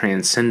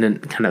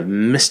transcendent, kind of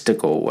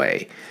mystical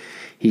way.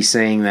 He's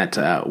saying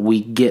that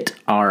we get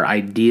our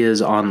ideas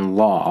on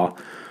law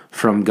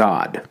from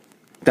God.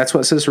 That's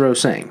what Cicero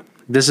is saying.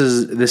 This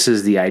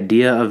is the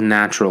idea of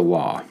natural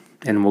law,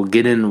 and we'll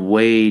get in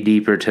way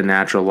deeper to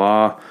natural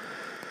law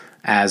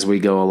as we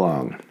go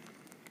along.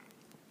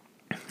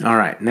 All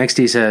right, next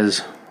he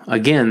says,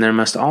 again, there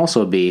must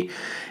also be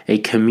a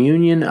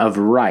communion of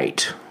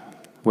right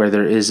where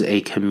there is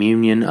a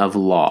communion of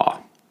law.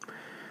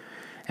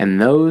 And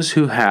those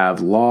who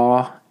have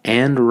law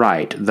and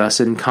right thus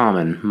in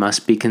common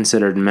must be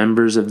considered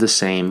members of the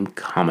same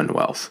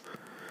commonwealth.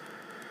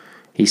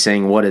 He's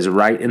saying what is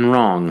right and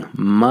wrong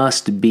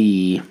must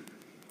be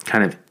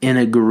kind of in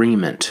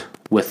agreement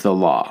with the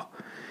law.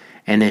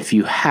 And if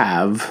you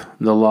have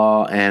the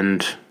law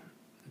and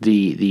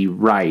the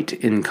right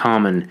in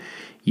common,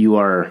 you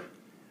are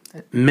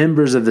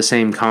members of the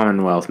same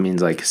commonwealth,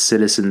 means like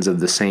citizens of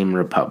the same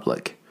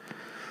republic.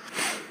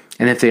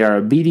 And if they are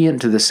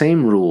obedient to the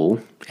same rule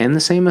and the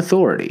same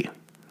authority,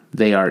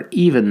 they are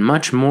even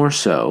much more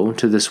so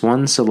to this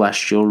one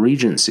celestial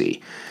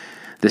regency,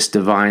 this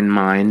divine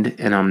mind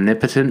and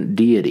omnipotent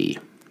deity,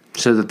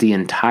 so that the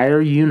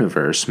entire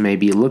universe may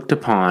be looked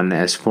upon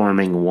as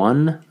forming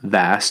one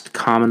vast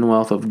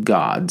commonwealth of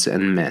gods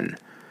and men.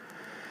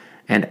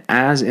 And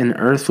as in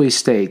earthly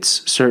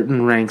states,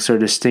 certain ranks are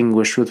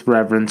distinguished with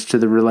reference to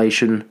the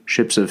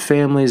relationships of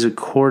families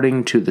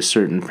according to the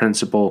certain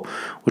principle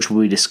which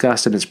will be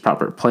discussed in its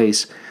proper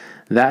place,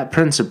 that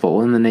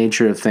principle in the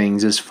nature of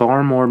things is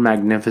far more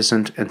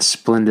magnificent and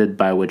splendid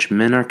by which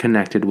men are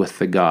connected with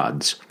the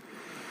gods,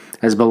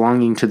 as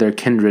belonging to their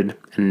kindred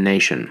and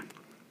nation.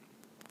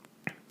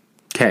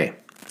 Okay.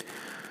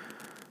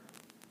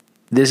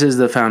 This is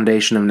the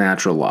foundation of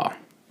natural law.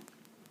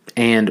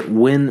 And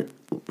when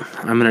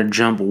I'm going to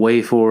jump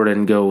way forward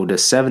and go to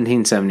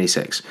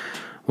 1776,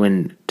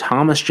 when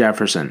Thomas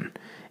Jefferson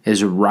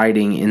is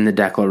writing in the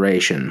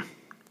Declaration,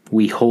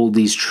 we hold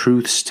these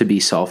truths to be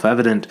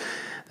self-evident,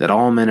 that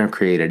all men are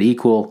created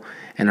equal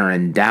and are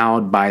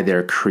endowed by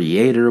their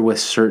Creator with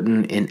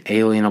certain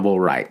inalienable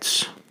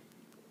rights.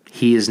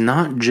 He's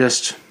not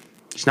just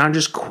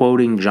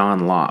quoting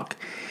John Locke.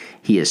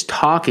 He is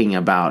talking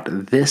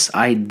about this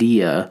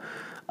idea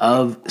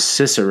of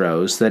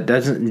Cicero's that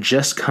doesn't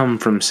just come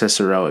from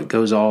Cicero. It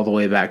goes all the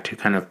way back to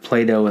kind of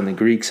Plato and the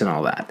Greeks and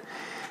all that.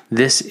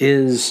 this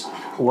is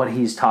what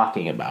he's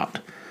talking about.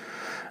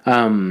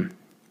 When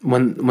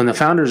the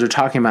founders are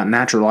talking about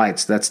natural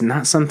lights, that's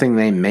not something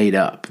they made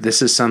up.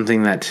 This is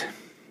something that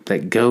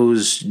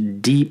goes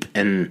deep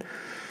and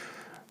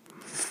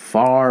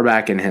far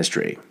back in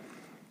history.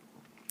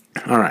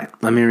 All right,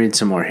 let me read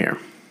some more here.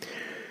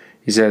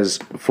 He says,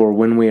 "For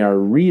when we are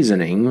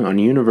reasoning on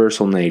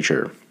universal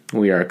nature,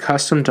 we are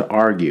accustomed to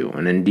argue,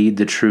 and indeed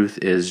the truth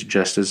is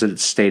just as it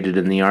is stated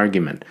in the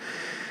argument,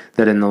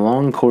 that in the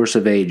long course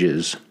of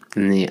ages,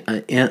 in the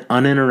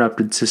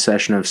uninterrupted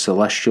succession of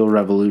celestial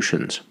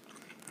revolutions,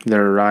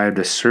 there arrived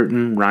a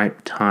certain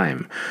ripe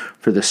time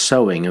for the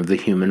sowing of the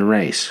human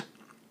race.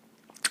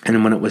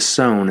 And when it was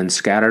sown and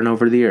scattered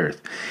over the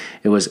earth,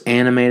 it was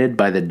animated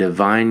by the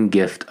divine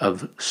gift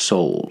of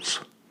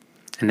souls.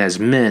 And as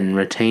men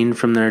retained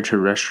from their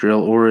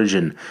terrestrial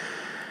origin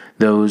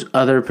those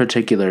other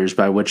particulars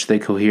by which they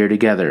cohere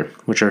together,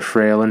 which are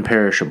frail and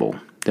perishable,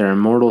 their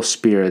immortal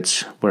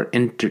spirits were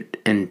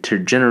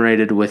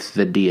intergenerated with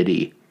the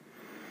deity.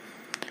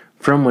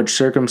 From which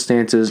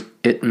circumstances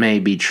it may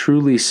be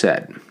truly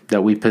said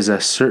that we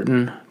possess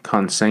certain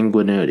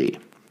consanguinity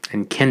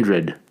and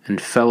kindred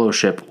and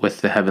fellowship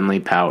with the heavenly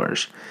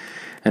powers.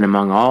 And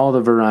among all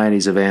the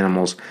varieties of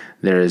animals,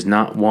 there is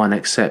not one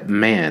except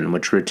man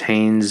which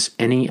retains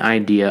any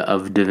idea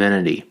of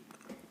divinity.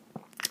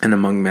 And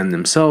among men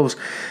themselves,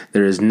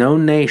 there is no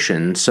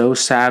nation so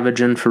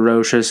savage and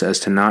ferocious as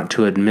to not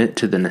to admit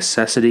to the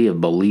necessity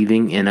of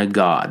believing in a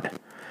God,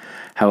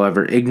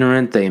 however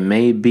ignorant they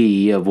may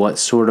be of what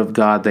sort of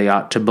God they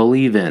ought to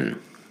believe in."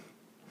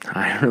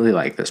 I really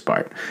like this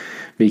part,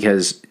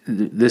 because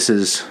this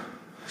is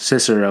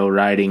Cicero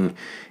writing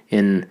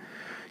in,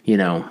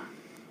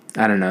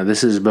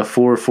 this is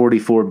before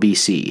 44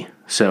 BC.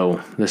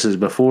 So this is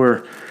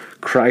before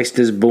Christ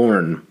is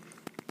born.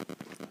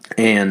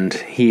 And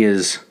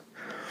he's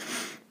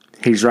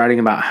writing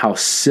about how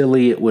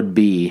silly it would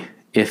be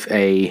if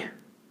a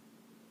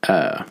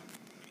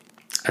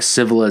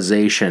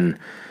civilization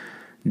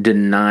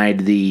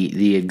denied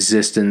the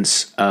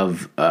existence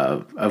of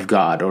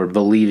God or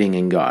believing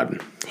in God.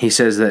 He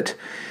says that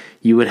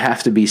you would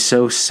have to be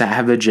so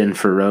savage and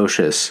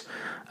ferocious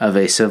of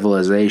a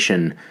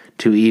civilization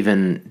to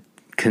even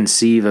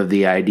conceive of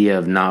the idea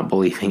of not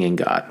believing in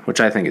God, which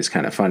I think is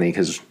kind of funny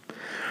because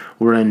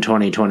we're in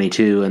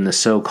 2022 and the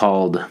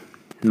so-called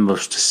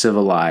most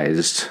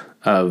civilized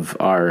of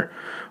our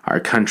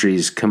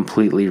countries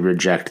completely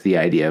reject the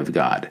idea of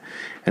God.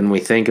 And we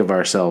think of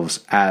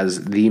ourselves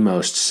as the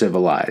most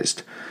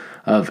civilized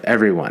of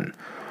everyone,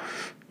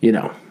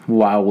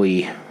 while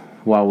we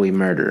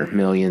murder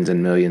millions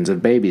and millions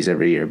of babies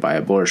every year by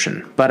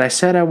abortion. But I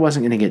said I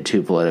wasn't going to get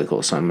too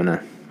political, so I'm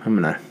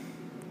gonna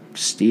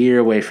steer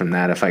away from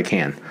that if I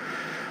can.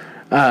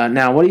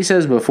 Now, what he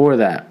says before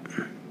that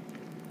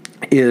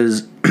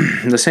is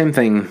the same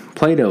thing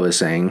Plato is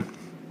saying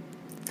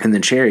in the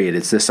Chariot.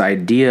 It's this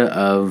idea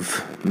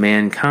of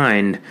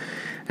mankind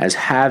as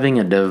having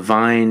a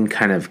divine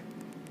kind of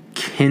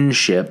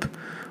kinship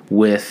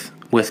with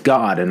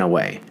God in a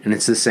way. And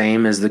it's the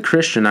same as the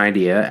Christian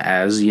idea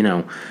as,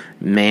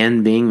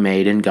 man being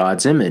made in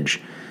God's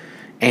image.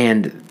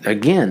 And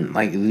again,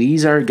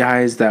 these are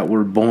guys that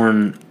were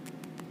born,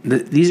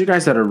 these are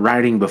guys that are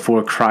writing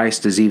before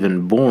Christ is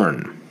even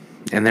born.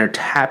 And they're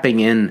tapping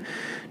in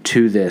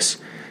to this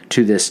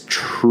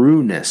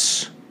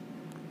trueness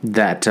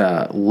that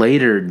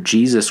later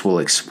Jesus will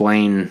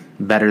explain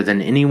better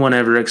than anyone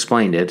ever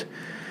explained it.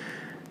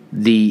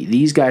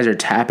 These guys are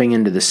tapping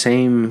into the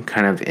same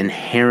kind of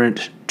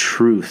inherent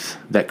truth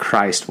that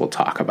Christ will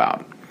talk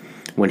about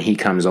when he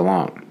comes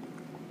along.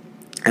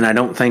 And I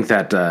don't think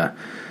that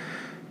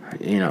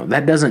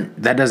that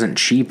doesn't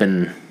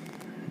cheapen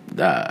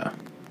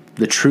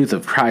the truth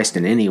of Christ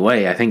in any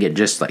way. I think it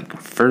just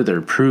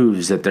further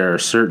proves that there are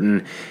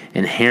certain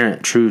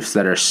inherent truths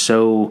that are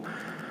so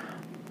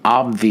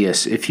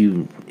obvious if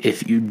you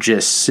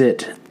just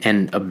sit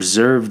and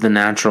observe the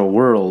natural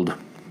world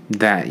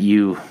that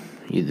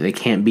they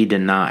can't be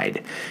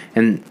denied.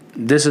 And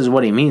this is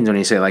what he means when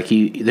he say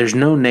there's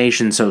no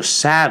nation so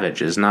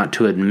savage as not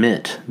to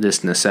admit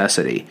this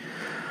necessity.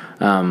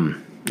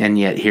 And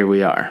yet here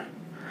we are.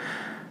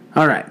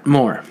 All right,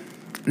 more.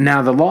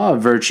 Now the law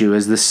of virtue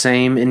is the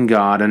same in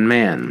God and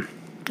man,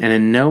 and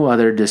in no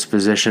other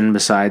disposition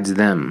besides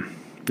them.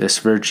 This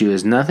virtue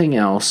is nothing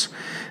else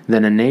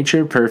than a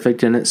nature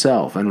perfect in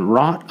itself, and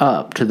wrought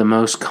up to the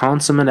most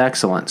consummate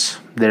excellence.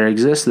 There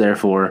exists,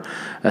 therefore,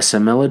 a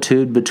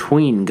similitude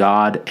between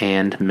God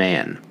and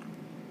man.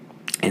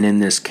 And in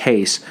this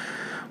case,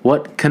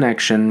 what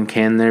connection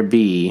can there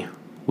be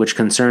which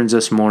concerns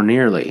us more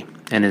nearly,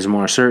 and is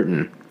more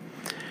certain?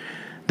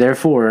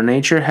 Therefore,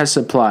 nature has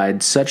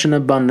supplied such an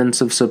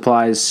abundance of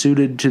supplies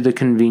suited to the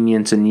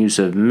convenience and use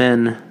of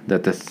men,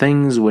 that the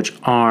things which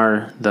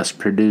are thus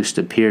produced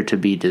appear to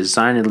be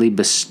designedly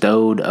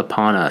bestowed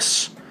upon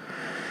us,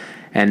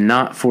 and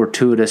not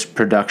fortuitous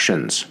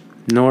productions.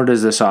 Nor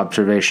does this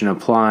observation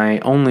apply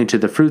only to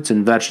the fruits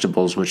and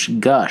vegetables which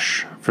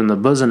gush from the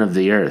bosom of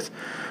the earth,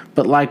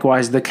 but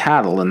likewise the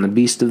cattle and the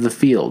beasts of the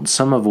field,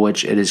 some of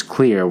which it is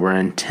clear were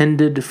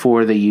intended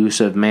for the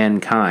use of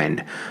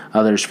mankind,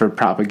 others for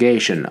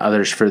propagation,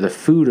 others for the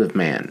food of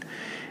man.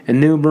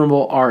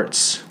 Innumerable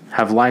arts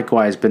have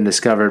likewise been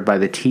discovered by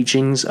the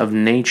teachings of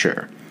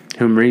nature,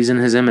 whom reason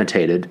has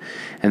imitated,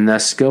 and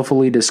thus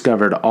skillfully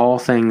discovered all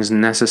things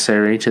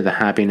necessary to the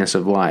happiness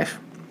of life.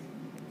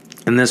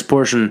 In this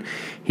portion,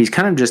 he's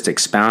kind of just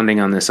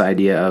expounding on this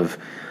idea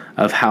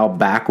of how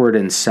backward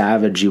and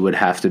savage you would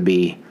have to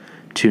be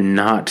to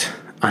not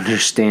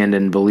understand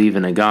and believe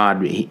in a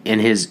God.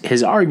 And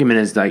his argument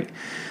is like,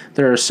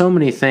 there are so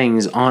many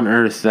things on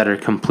earth that are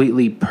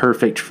completely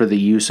perfect for the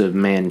use of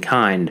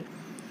mankind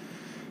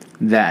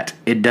that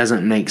it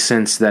doesn't make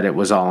sense that it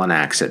was all an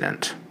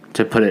accident,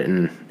 to put it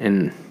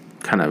in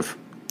kind of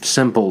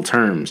simple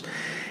terms.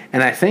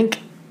 And I think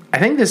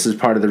this is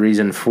part of the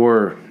reason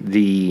for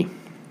the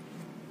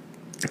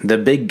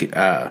big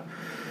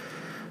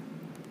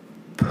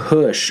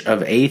push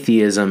of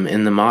atheism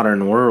in the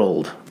modern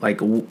world. Like,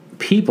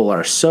 people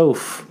are so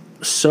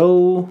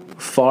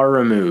far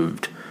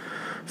removed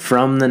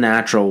from the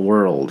natural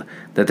world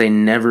that they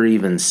never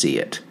even see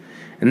it.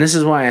 And this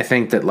is why I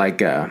think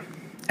that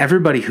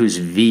everybody who's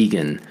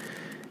vegan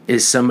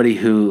is somebody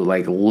who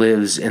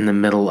lives in the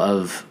middle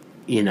of,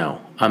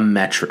 a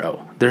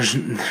metro. There's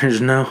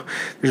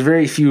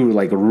very few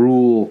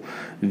rural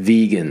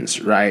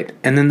vegans, right?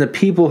 And then the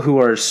people who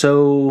are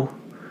so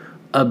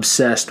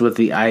obsessed with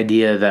the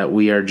idea that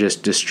we are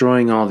just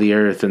destroying all the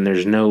earth and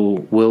there's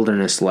no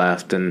wilderness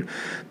left and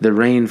the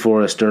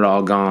rainforests are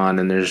all gone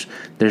and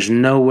there's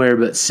nowhere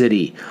but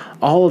city.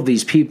 All of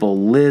these people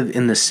live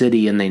in the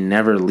city and they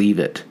never leave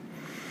it.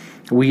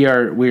 We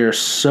are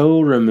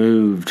so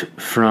removed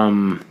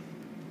from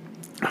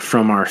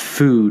our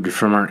food,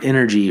 from our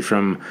energy,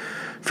 from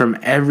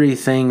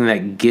everything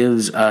that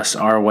gives us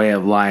our way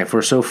of life.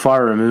 We're so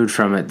far removed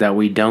from it that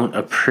we don't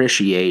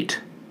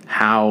appreciate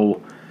how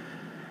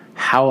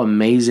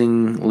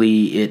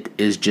amazingly it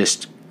is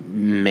just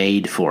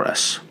made for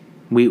us.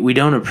 We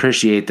don't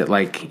appreciate that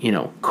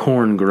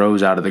corn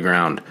grows out of the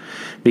ground,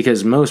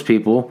 because most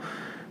people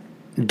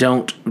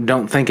don't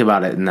think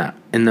about it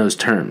in those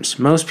terms.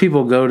 Most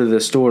people go to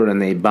the store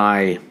and they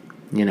buy,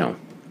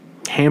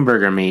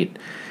 hamburger meat,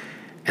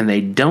 and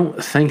they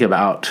don't think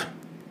about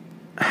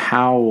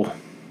the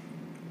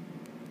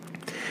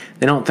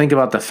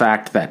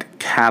fact that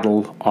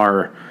cattle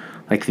are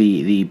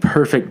the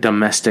perfect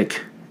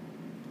domestic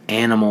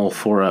animal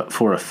for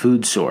a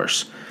food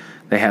source.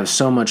 They have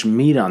so much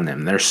meat on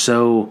them. They're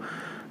so,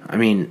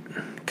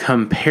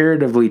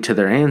 comparatively to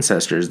their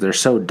ancestors, they're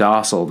so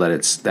docile that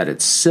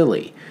it's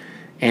silly.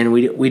 And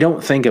we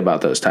don't think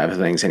about those type of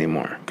things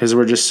anymore because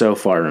we're just so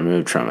far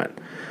removed from it.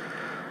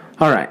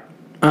 All right.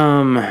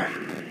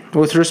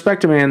 With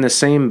respect to man, the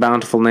same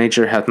bountiful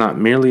nature hath not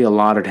merely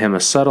allotted him a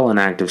subtle and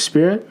active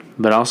spirit,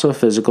 but also a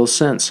physical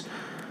sense,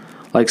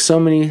 like so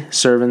many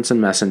servants and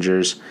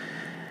messengers,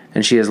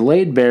 and she has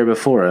laid bare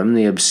before him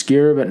the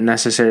obscure but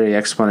necessary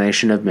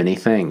explanation of many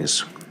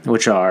things,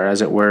 which are,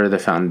 as it were, the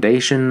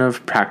foundation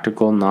of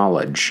practical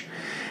knowledge.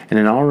 And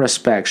in all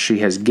respects she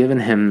has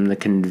given him the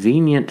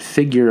convenient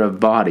figure of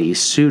body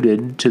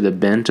suited to the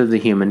bent of the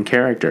human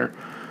character.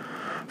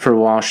 For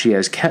while she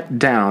has kept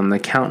down the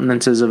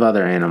countenances of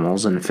other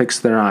animals and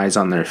fixed their eyes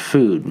on their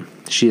food,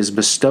 she has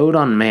bestowed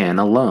on man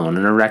alone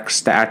an erect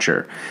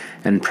stature,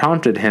 and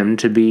prompted him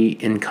to be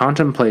in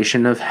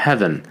contemplation of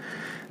heaven,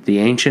 the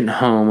ancient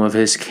home of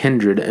his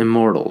kindred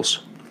immortals.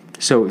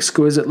 So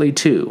exquisitely,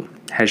 too,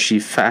 has she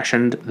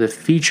fashioned the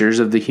features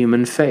of the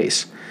human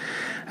face,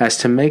 as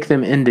to make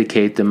them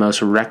indicate the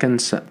most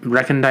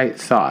recondite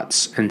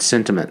thoughts and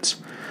sentiments.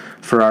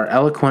 For our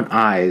eloquent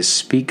eyes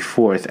speak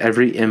forth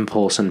every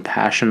impulse and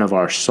passion of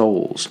our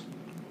souls,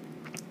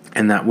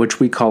 and that which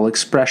we call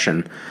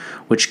expression,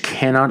 which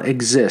cannot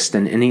exist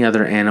in any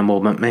other animal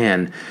but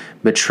man,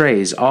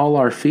 betrays all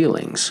our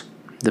feelings,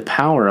 the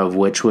power of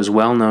which was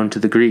well known to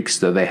the Greeks,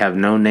 though they have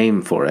no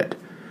name for it.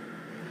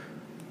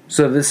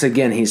 So this,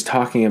 again, he's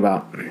talking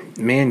about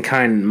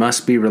mankind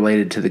must be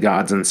related to the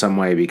gods in some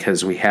way,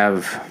 because we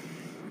have,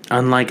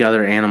 unlike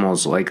other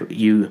animals,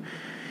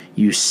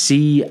 you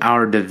see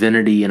our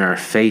divinity in our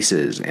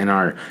faces,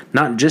 and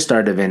not just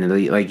our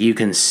divinity, you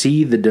can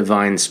see the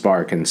divine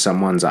spark in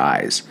someone's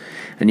eyes,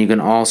 and you can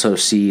also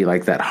see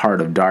that heart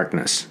of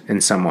darkness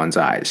in someone's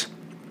eyes.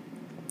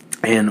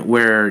 And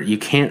where you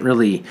can't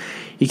really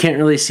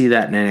see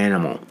that in an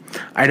animal.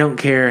 I don't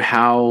care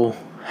how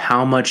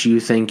much you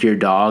think your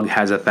dog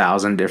has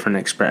 1,000 different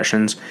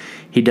expressions.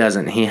 He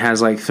doesn't. He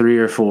has 3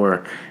 or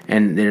 4,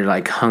 and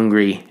they're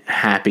hungry,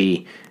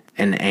 happy,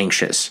 and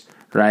anxious,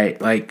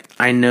 right?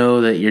 I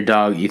know that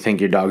you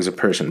think your dog's a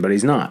person, but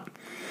he's not.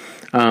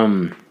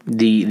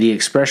 The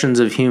expressions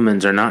of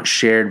humans are not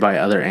shared by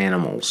other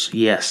animals.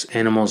 Yes,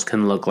 animals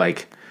can look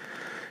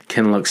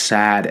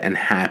sad and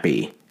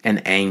happy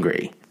and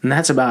angry, and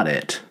that's about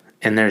it.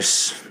 And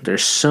there's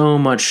so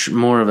much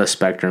more of a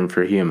spectrum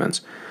for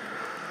humans.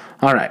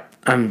 All right,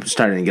 I'm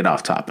starting to get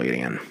off topic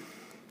again.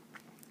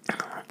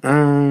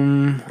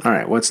 All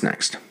right, what's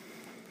next?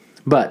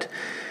 But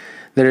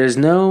There is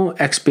no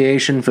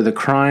expiation for the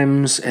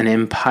crimes and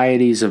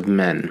impieties of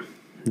men.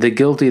 The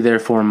guilty,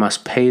 therefore,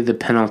 must pay the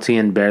penalty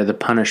and bear the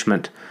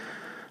punishment.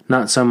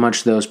 Not so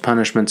much those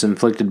punishments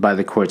inflicted by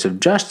the courts of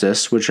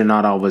justice, which are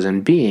not always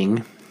in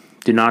being,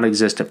 do not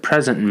exist at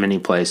present in many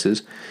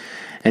places,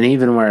 and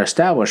even where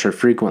established are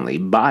frequently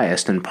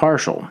biased and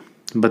partial,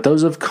 but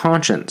those of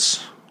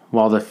conscience,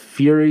 while the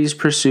Furies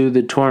pursue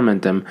to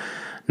torment them,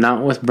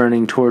 not with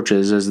burning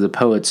torches as the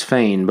poets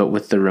feign, but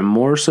with the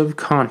remorse of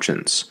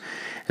conscience,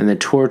 and the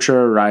torture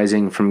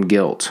arising from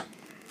guilt.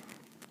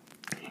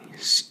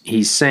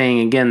 He's saying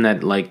again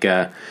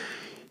that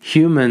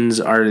humans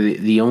are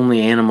the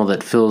only animal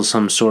that feels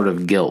some sort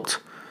of guilt.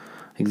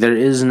 There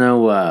is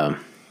no,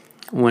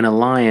 when a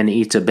lion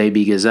eats a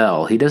baby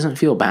gazelle, he doesn't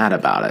feel bad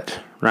about it,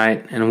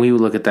 right? And we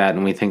look at that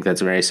and we think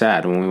that's very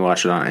sad when we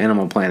watch it on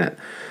Animal Planet.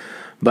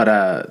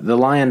 But the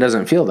lion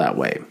doesn't feel that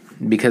way,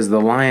 because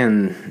the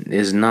lion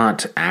is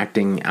not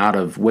acting out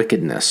of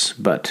wickedness,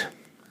 but,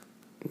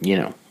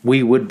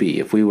 we would be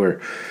if we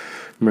were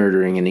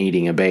murdering and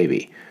eating a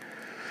baby.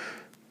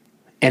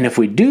 And if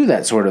we do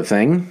that sort of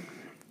thing,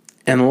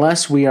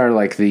 unless we are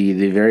like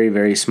the very,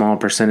 very small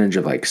percentage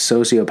of like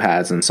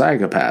sociopaths and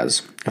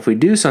psychopaths, if we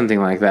do something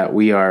like that,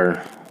 we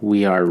are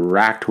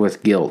racked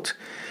with guilt.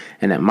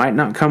 And it might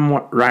not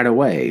come right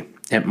away.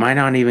 It might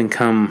not even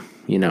come,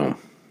 in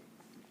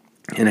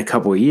a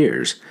couple of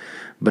years.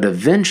 But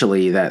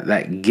eventually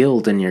that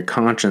guilt in your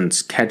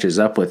conscience catches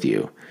up with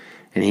you.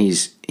 And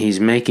he's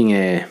making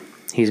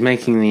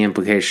the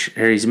implication,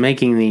 or he's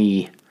making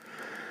the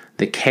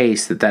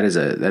case that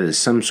is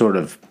some sort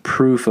of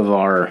proof of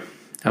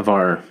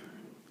our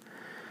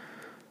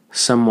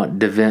somewhat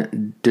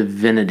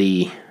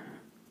divinity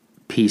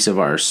piece of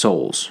our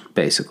souls,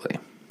 basically.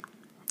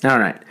 All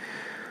right.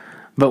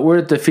 But were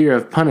it the fear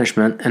of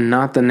punishment, and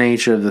not the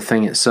nature of the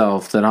thing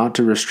itself, that ought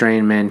to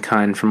restrain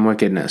mankind from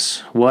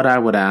wickedness, what, I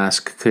would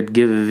ask, could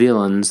give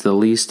villains the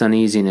least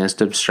uneasiness,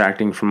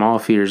 abstracting from all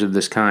fears of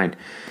this kind?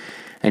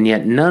 And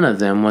yet none of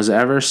them was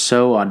ever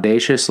so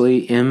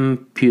audaciously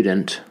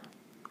impudent,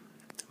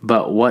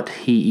 but what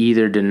he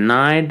either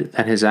denied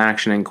that his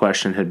action in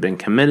question had been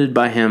committed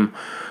by him,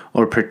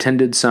 or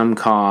pretended some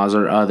cause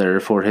or other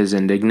for his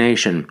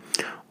indignation,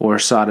 or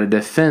sought a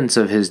defense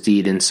of his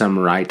deed in some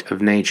right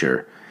of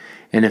nature.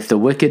 And if the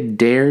wicked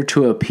dare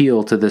to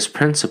appeal to this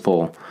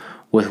principle,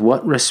 with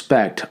what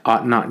respect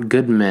ought not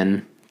good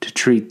men to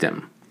treat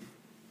them?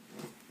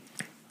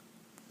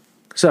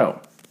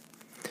 So,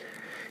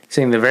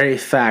 saying the very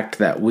fact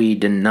that we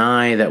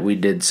deny that we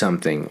did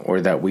something, or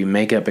that we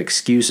make up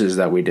excuses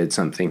that we did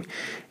something,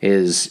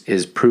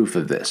 is proof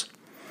of this.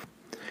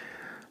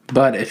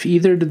 But if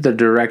either the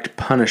direct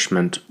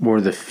punishment or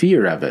the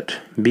fear of it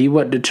be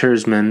what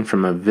deters men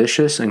from a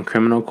vicious and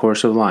criminal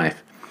course of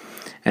life,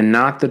 and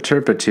not the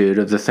turpitude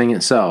of the thing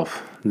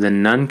itself,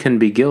 then none can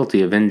be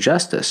guilty of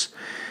injustice,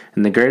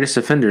 and the greatest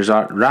offenders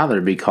ought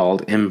rather be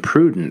called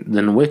imprudent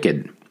than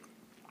wicked.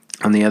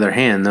 On the other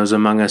hand, those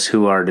among us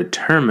who are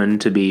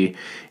determined to be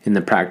in the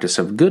practice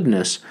of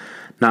goodness,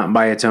 not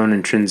by its own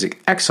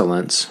intrinsic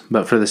excellence,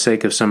 but for the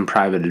sake of some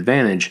private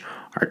advantage,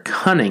 are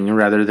cunning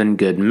rather than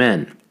good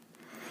men.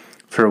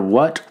 For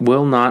what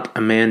will not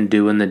a man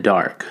do in the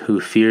dark, who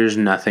fears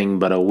nothing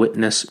but a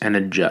witness and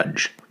a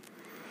judge?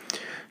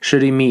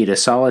 Should he meet a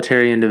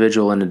solitary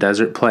individual in a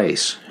desert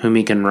place, whom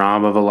he can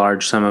rob of a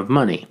large sum of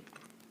money,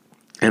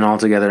 and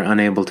altogether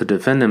unable to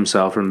defend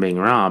himself from being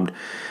robbed,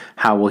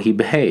 how will he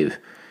behave?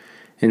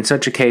 In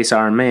such a case,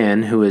 our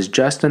man, who is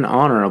just and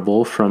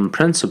honorable from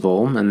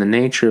principle and the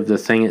nature of the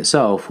thing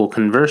itself, will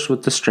converse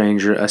with the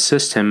stranger,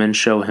 assist him, and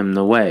show him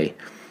the way.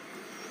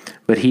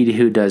 But he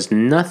who does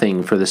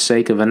nothing for the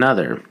sake of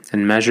another,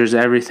 and measures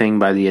everything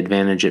by the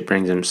advantage it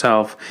brings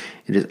himself,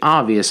 it is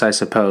obvious, I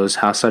suppose,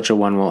 how such a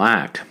one will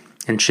act.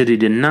 And should he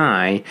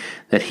deny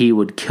that he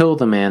would kill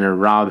the man or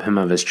rob him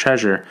of his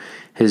treasure,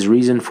 his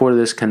reason for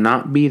this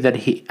cannot be that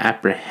he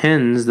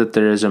apprehends that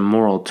there is a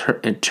moral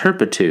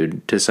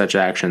turpitude to such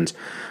actions,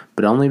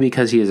 but only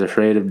because he is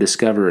afraid of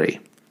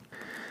discovery.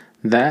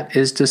 That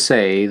is to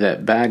say,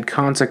 that bad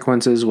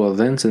consequences will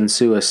thence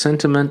ensue a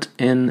sentiment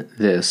in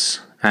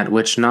this, at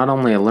which not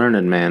only a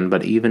learned man,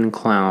 but even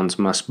clowns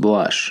must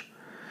blush.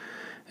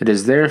 It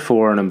is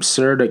therefore an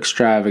absurd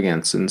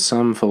extravagance in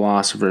some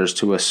philosophers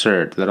to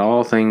assert that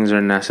all things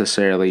are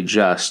necessarily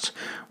just,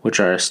 which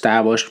are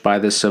established by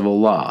the civil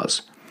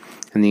laws,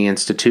 and the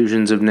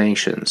institutions of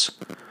nations.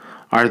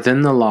 Are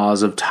then the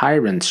laws of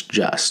tyrants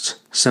just,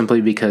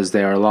 simply because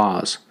they are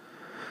laws?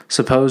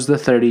 Suppose the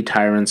 30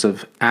 tyrants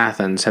of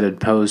Athens had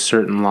imposed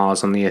certain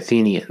laws on the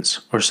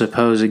Athenians, or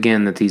suppose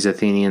again that these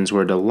Athenians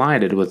were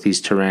delighted with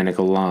these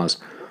tyrannical laws.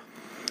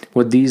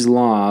 Would these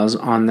laws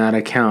on that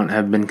account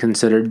have been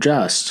considered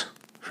just?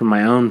 For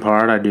my own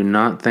part, I do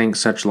not think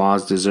such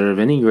laws deserve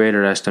any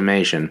greater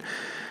estimation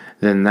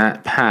than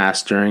that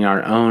passed during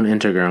our own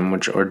interregnum,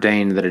 which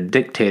ordained that a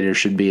dictator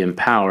should be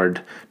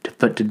empowered to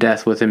put to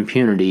death with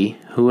impunity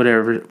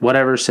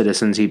whatever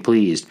citizens he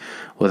pleased,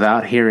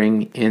 without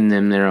hearing in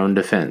them their own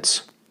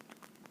defense.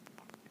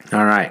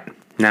 All right,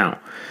 now,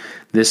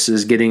 This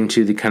is getting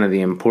to the kind of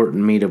the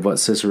important meat of what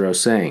Cicero's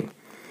saying.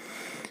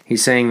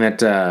 He's saying that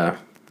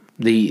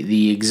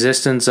the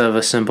existence of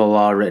a simple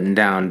law written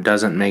down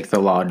doesn't make the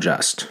law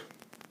just.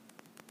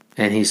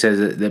 And he says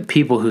that the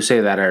people who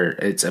say that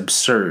it's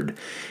absurd.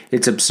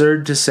 It's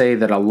absurd to say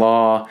that a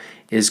law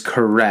is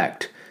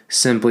correct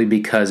simply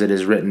because it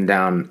is written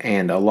down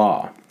and a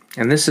law.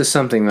 And this is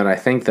something that I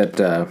think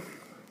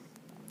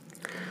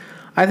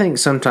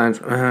sometimes,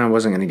 I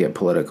wasn't going to get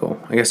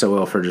political. I guess I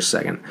will for just a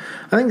second.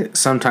 I think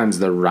sometimes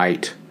the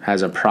right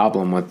has a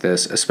problem with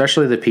this,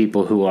 especially the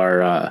people who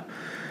are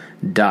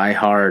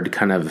die-hard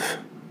kind of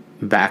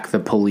back the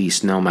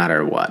police no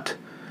matter what.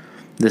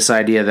 This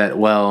idea that,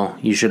 well,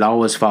 you should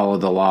always follow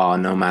the law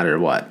no matter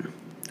what.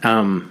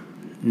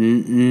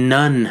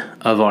 None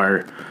of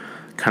our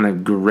kind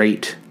of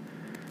great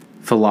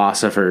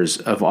philosophers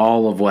of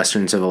all of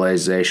Western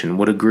civilization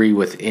would agree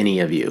with any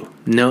of you.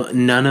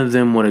 None of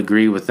them would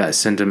agree with that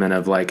sentiment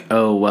of like,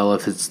 oh, well,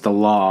 if it's the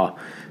law,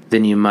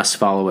 then you must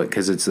follow it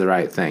because it's the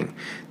right thing.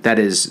 That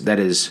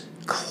is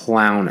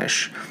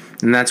clownish.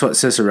 And that's what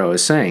Cicero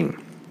is saying.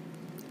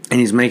 And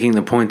he's making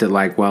the point that,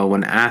 like, well,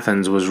 when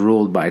Athens was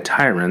ruled by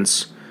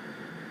tyrants,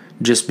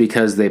 just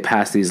because they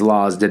passed these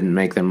laws didn't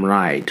make them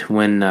right.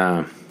 When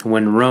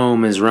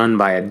Rome is run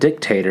by a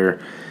dictator,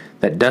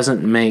 that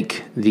doesn't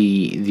make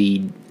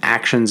the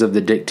actions of the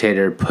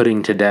dictator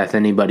putting to death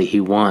anybody he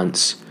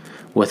wants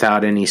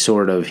without any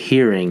sort of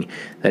hearing,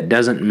 that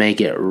doesn't make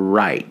it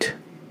right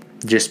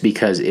just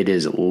because it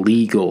is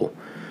legal,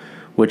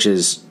 which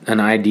is an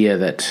idea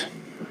that,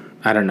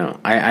 I don't know.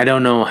 I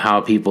don't know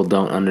how people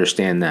don't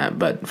understand that,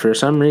 but for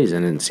some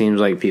reason it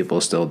seems like people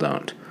still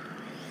don't.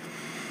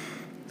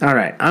 All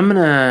right, I'm going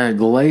to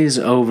glaze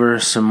over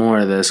some more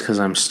of this because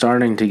I'm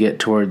starting to get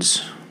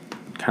towards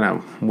kind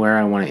of where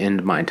I want to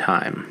end my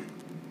time.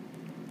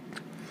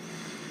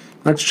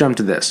 Let's jump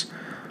to this.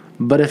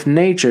 But if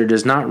nature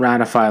does not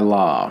ratify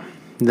law,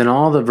 then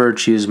all the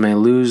virtues may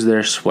lose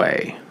their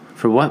sway.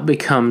 For what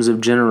becomes of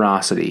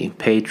generosity,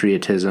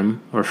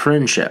 patriotism, or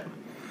friendship?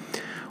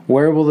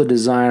 Where will the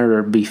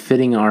desire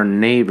befitting our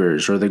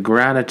neighbors or the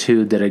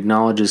gratitude that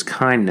acknowledges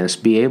kindness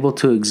be able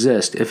to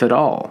exist, if at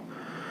all?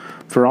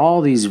 For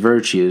all these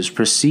virtues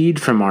proceed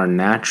from our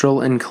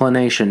natural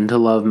inclination to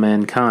love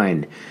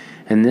mankind,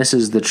 and this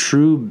is the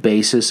true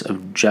basis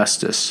of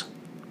justice.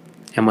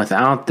 And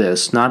without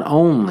this, not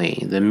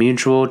only the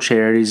mutual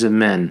charities of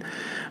men,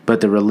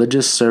 but the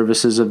religious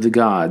services of the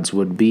gods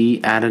would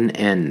be at an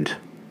end.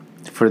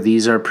 For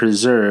these are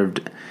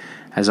preserved,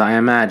 as I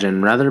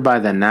imagine, rather by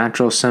the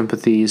natural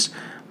sympathies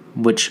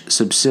which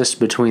subsist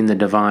between the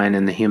divine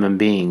and the human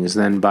beings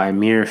than by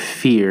mere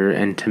fear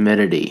and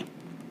timidity.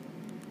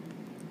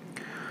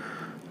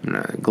 I'm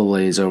going to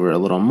glaze over a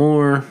little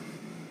more.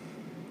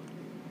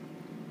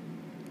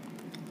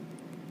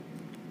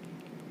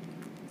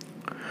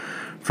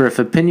 For if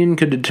opinion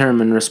could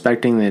determine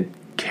respecting the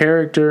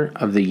character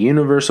of the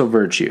universal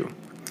virtue,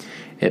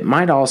 it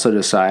might also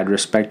decide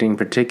respecting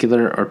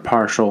particular or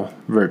partial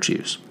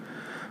virtues.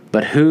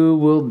 But who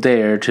will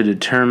dare to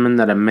determine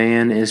that a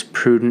man is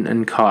prudent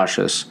and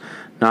cautious,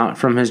 not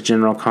from his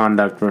general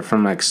conduct, but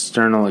from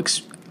external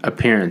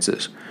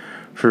appearances?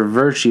 For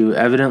virtue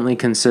evidently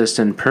consists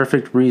in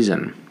perfect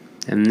reason,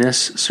 and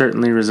this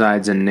certainly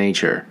resides in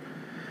nature.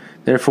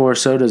 Therefore,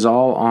 so does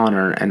all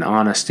honor and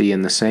honesty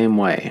in the same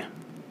way.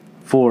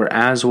 For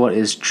as what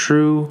is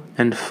true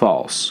and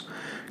false,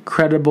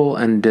 credible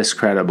and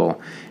discreditable,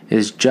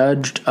 is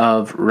judged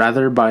of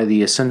rather by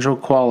the essential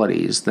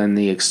qualities than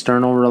the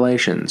external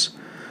relations,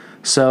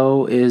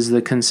 so is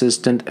the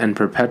consistent and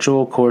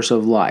perpetual course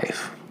of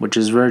life, which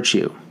is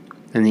virtue,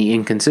 and the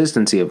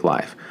inconsistency of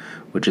life,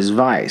 which is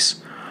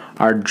vice,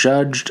 are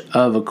judged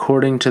of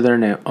according to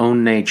their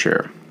own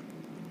nature,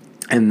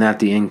 and that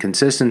the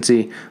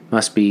inconsistency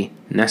must be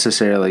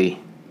necessarily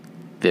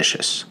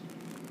vicious.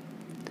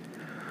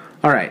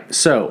 All right,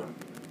 so,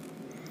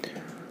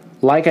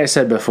 like I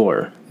said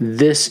before,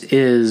 this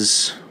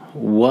is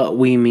what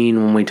we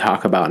mean when we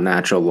talk about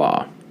natural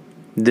law.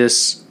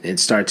 It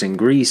starts in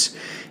Greece,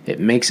 it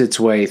makes its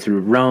way through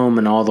Rome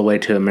and all the way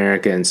to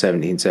America in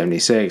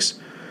 1776.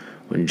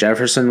 When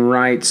Jefferson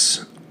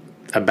writes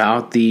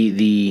about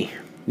the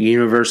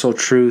universal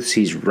truths,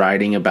 he's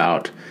writing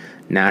about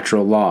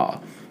natural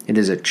law. It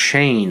is a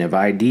chain of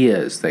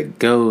ideas that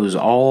goes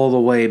all the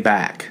way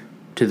back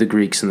to the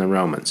Greeks and the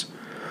Romans.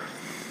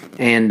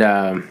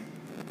 And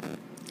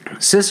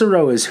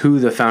Cicero is who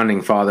the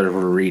founding fathers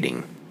were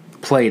reading.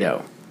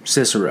 Plato,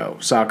 Cicero,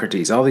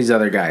 Socrates, all these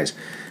other guys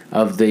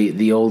of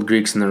the old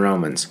Greeks and the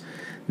Romans.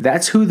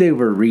 That's who they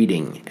were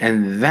reading,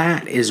 and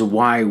that is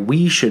why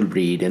we should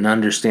read and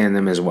understand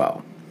them as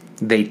well.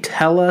 They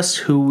tell us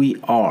who we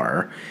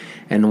are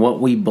and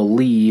what we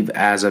believe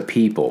as a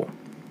people.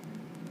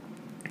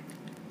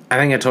 I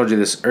think I told you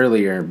this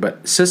earlier,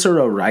 but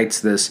Cicero writes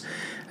this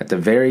at the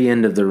very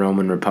end of the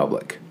Roman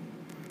Republic.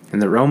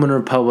 And the Roman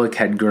Republic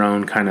had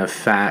grown kind of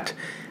fat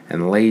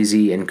and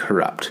lazy and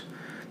corrupt.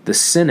 The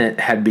Senate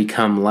had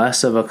become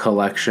less of a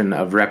collection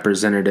of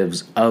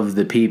representatives of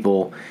the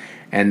people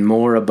and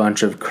more a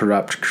bunch of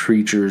corrupt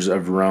creatures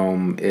of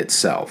Rome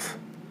itself.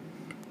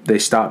 They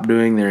stopped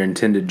doing their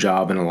intended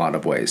job in a lot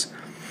of ways,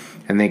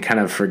 and they kind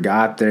of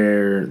forgot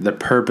the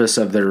purpose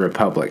of their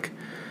republic.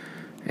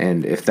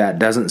 And if that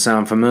doesn't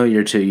sound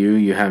familiar to you,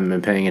 you haven't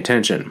been paying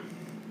attention.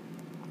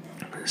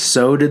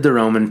 So did the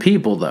Roman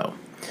people, though.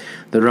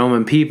 The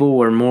Roman people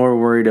were more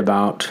worried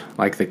about,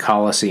 like, the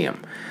Colosseum,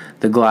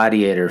 the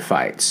gladiator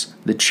fights,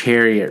 the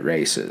chariot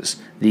races,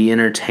 the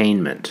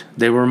entertainment.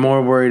 They were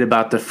more worried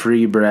about the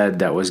free bread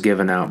that was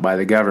given out by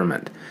the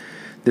government.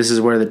 This is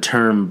where the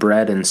term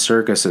bread and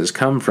circuses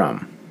come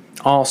from.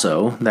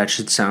 Also, that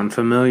should sound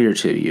familiar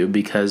to you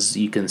because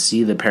you can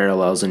see the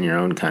parallels in your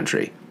own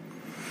country.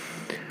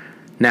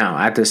 Now,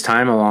 at this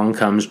time along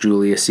comes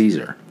Julius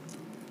Caesar.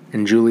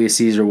 And Julius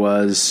Caesar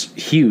was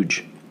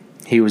huge.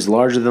 He was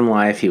larger than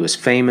life. He was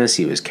famous.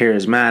 He was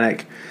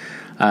charismatic.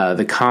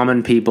 The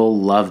common people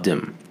loved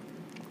him,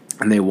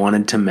 and they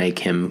wanted to make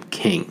him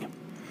king.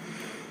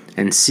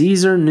 And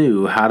Caesar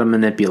knew how to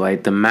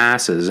manipulate the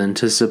masses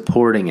into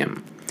supporting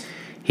him.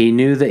 He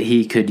knew that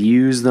he could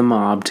use the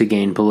mob to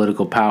gain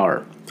political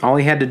power. All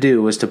he had to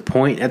do was to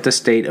point at the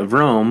state of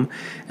Rome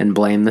and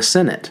blame the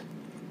Senate.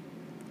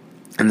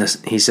 And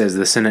he says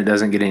the Senate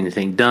doesn't get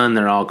anything done.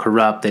 They're all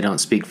corrupt. They don't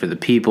speak for the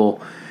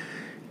people.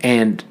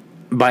 And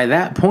by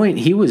that point,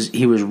 he was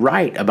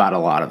right about a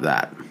lot of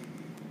that.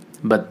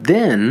 But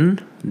then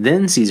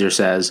Caesar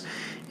says,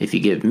 if you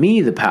give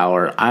me the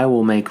power, I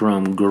will make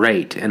Rome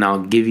great, and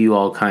I'll give you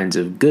all kinds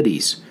of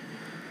goodies.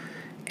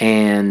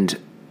 And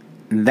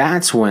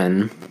that's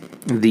when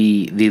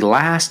the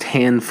last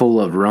handful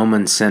of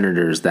Roman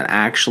senators that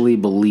actually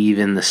believe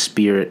in the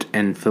spirit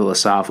and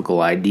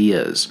philosophical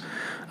ideas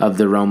of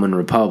the Roman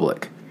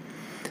Republic,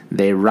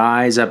 they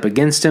rise up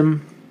against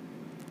him.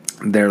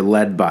 They're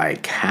led by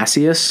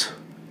Cassius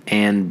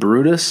and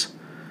Brutus,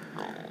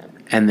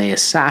 and they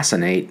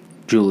assassinate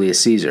Julius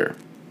Caesar.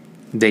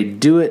 They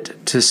do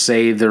it to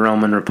save the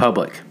Roman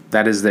Republic.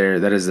 That is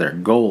their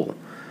goal.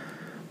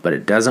 But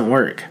it doesn't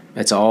work.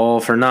 It's all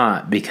for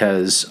naught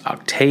because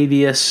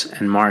Octavius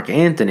and Mark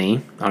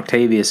Antony,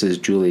 Octavius is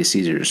Julius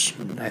Caesar's,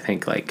 I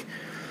think,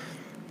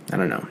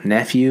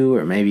 nephew,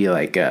 or maybe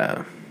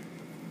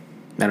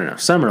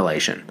some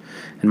relation.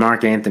 And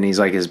Mark Antony's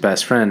like his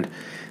best friend.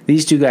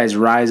 These two guys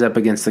rise up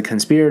against the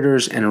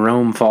conspirators, and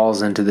Rome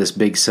falls into this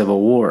big civil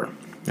war.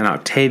 And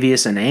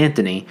Octavius and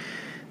Antony,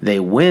 they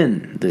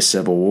win this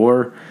civil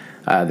war.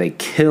 They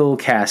kill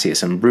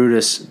Cassius and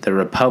Brutus.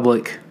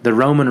 The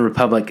Roman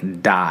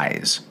Republic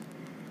dies.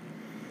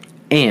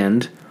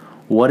 And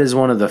what is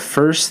one of the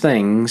first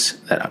things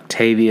that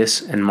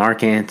Octavius and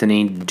Mark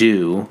Antony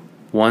do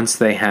once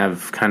they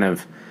have kind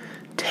of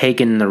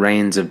taken the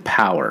reins of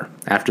power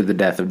after the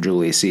death of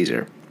Julius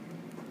Caesar?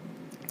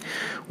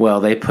 Well,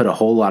 they put a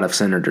whole lot of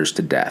senators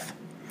to death.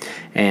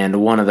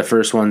 And one of the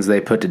first ones they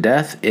put to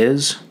death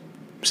is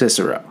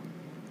Cicero.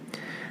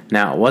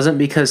 Now, it wasn't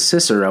because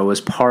Cicero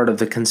was part of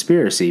the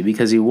conspiracy,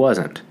 because he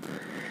wasn't.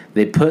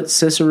 They put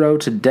Cicero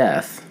to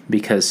death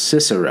because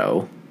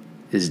Cicero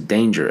is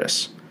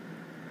dangerous.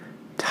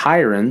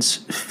 Tyrants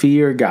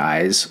fear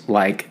guys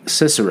like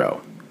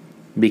Cicero,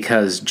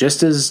 because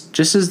just as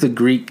the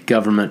Greek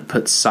government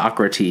put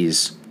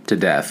Socrates to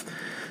death,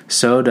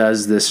 so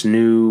does this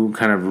new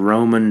kind of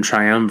Roman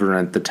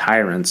triumvirate, the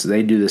tyrants.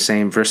 They do the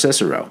same for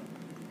Cicero.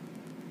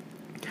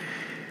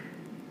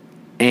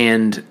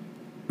 And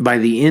by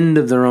the end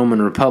of the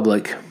Roman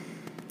Republic,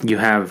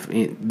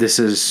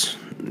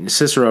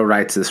 Cicero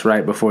writes this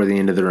right before the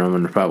end of the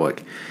Roman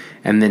Republic.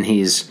 And then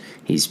he's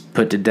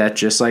put to death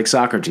just like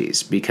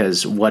Socrates,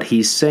 because what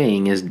he's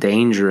saying is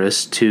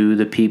dangerous to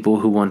the people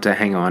who want to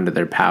hang on to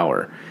their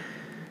power.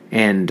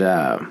 And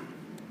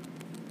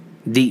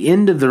the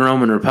end of the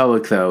Roman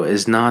Republic, though,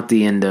 is not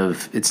the end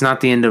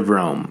of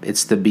Rome.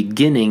 It's the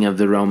beginning of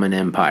the Roman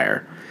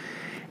Empire.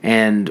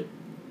 And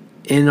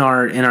in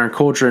our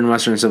culture in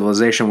Western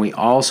civilization, we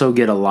also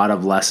get a lot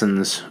of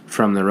lessons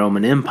from the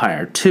Roman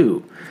Empire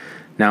too.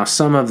 Now,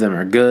 some of them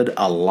are good,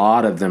 a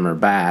lot of them are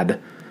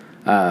bad,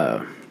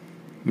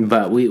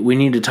 but we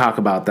need to talk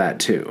about that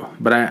too.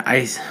 But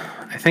I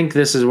think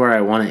this is where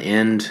I want to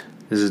end.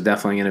 This is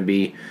definitely going to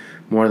be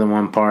more than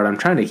one part. I'm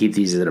trying to keep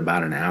these at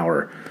about an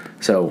hour.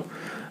 So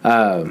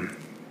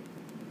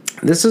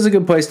this is a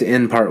good place to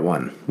end part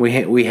one.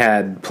 We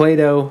had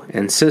Plato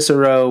and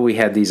Cicero. We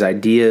had these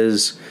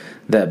ideas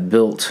that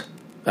built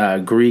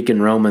Greek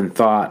and Roman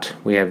thought.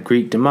 We have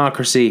Greek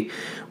democracy.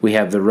 We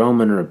have the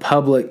Roman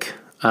Republic.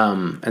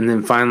 And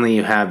then finally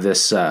you have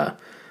this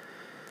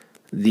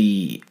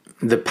the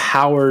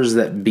powers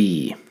that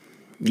be.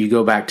 You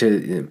go back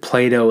to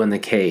Plato and the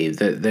cave.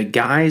 The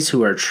guys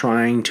who are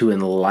trying to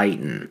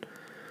enlighten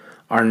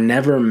are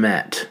never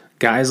met.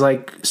 Guys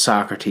like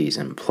Socrates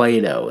and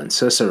Plato and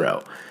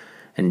Cicero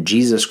and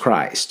Jesus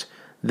Christ,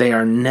 they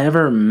are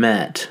never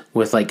met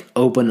with like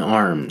open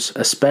arms,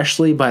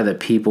 especially by the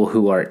people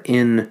who are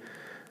in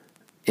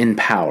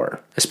power,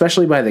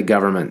 especially by the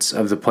governments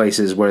of the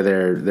places where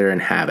they're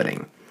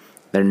inhabiting.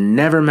 They're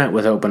never met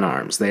with open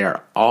arms. They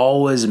are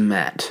always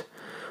met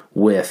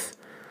with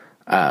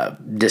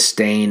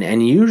disdain,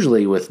 and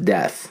usually with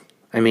death.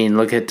 I mean,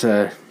 look at,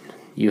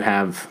 you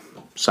have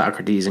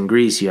Socrates in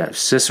Greece, you have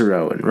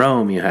Cicero in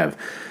Rome, you have,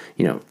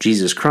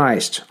 Jesus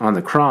Christ on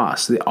the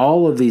cross.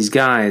 All of these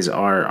guys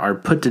are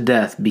put to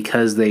death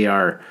because they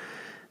are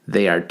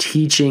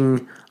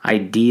teaching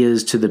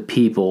ideas to the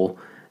people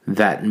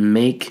that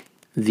make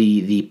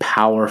the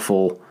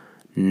powerful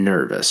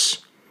nervous.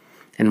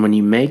 And when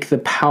you make the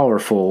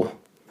powerful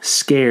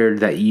scared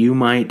that you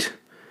might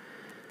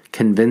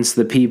convince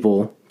the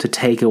people to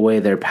take away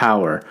their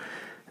power,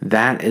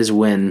 that is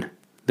when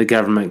the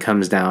government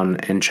comes down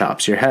and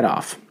chops your head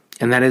off.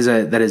 And that is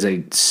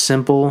a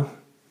simple,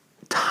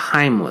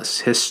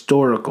 timeless,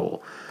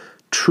 historical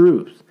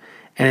truth.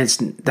 And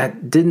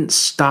that didn't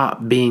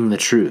stop being the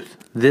truth.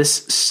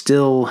 This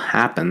still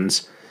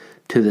happens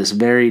to this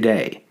very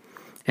day.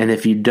 And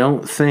if you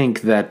don't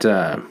think that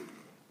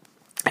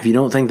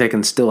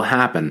can still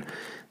happen,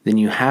 then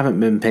you haven't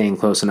been paying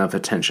close enough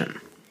attention.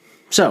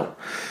 So,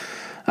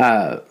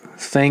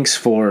 thanks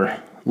for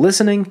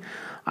listening.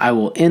 I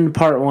will end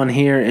part 1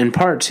 here. In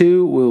part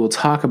 2, we will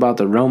talk about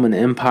the Roman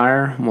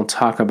Empire. We'll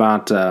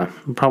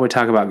probably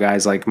talk about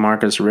guys like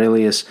Marcus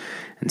Aurelius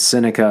and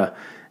Seneca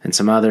and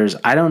some others.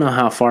 I don't know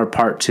how far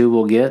part 2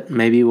 will get.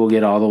 Maybe we'll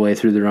get all the way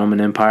through the Roman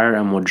Empire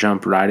and we'll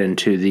jump right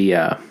into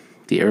the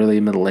early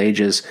Middle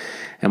Ages,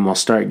 and we'll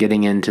start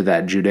getting into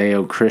that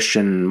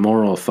Judeo-Christian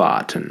moral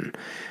thought and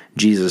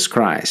Jesus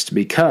Christ,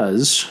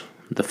 because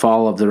the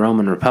fall of the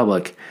Roman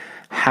Republic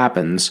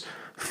happens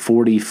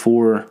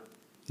 44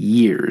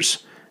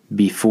 years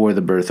before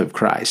the birth of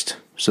Christ.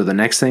 So the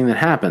next thing that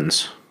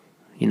happens,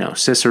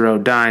 Cicero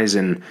dies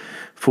in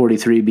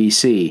 43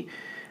 BC,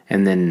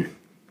 and then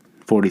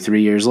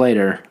 43 years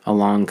later,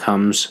 along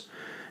comes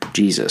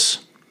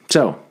Jesus.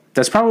 So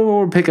that's probably what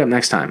we'll pick up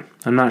next time.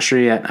 I'm not sure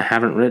yet. I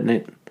haven't written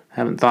it,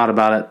 haven't thought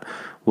about it.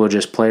 We'll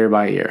just play her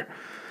by ear.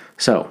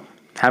 So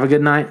have a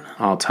good night.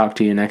 I'll talk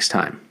to you next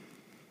time.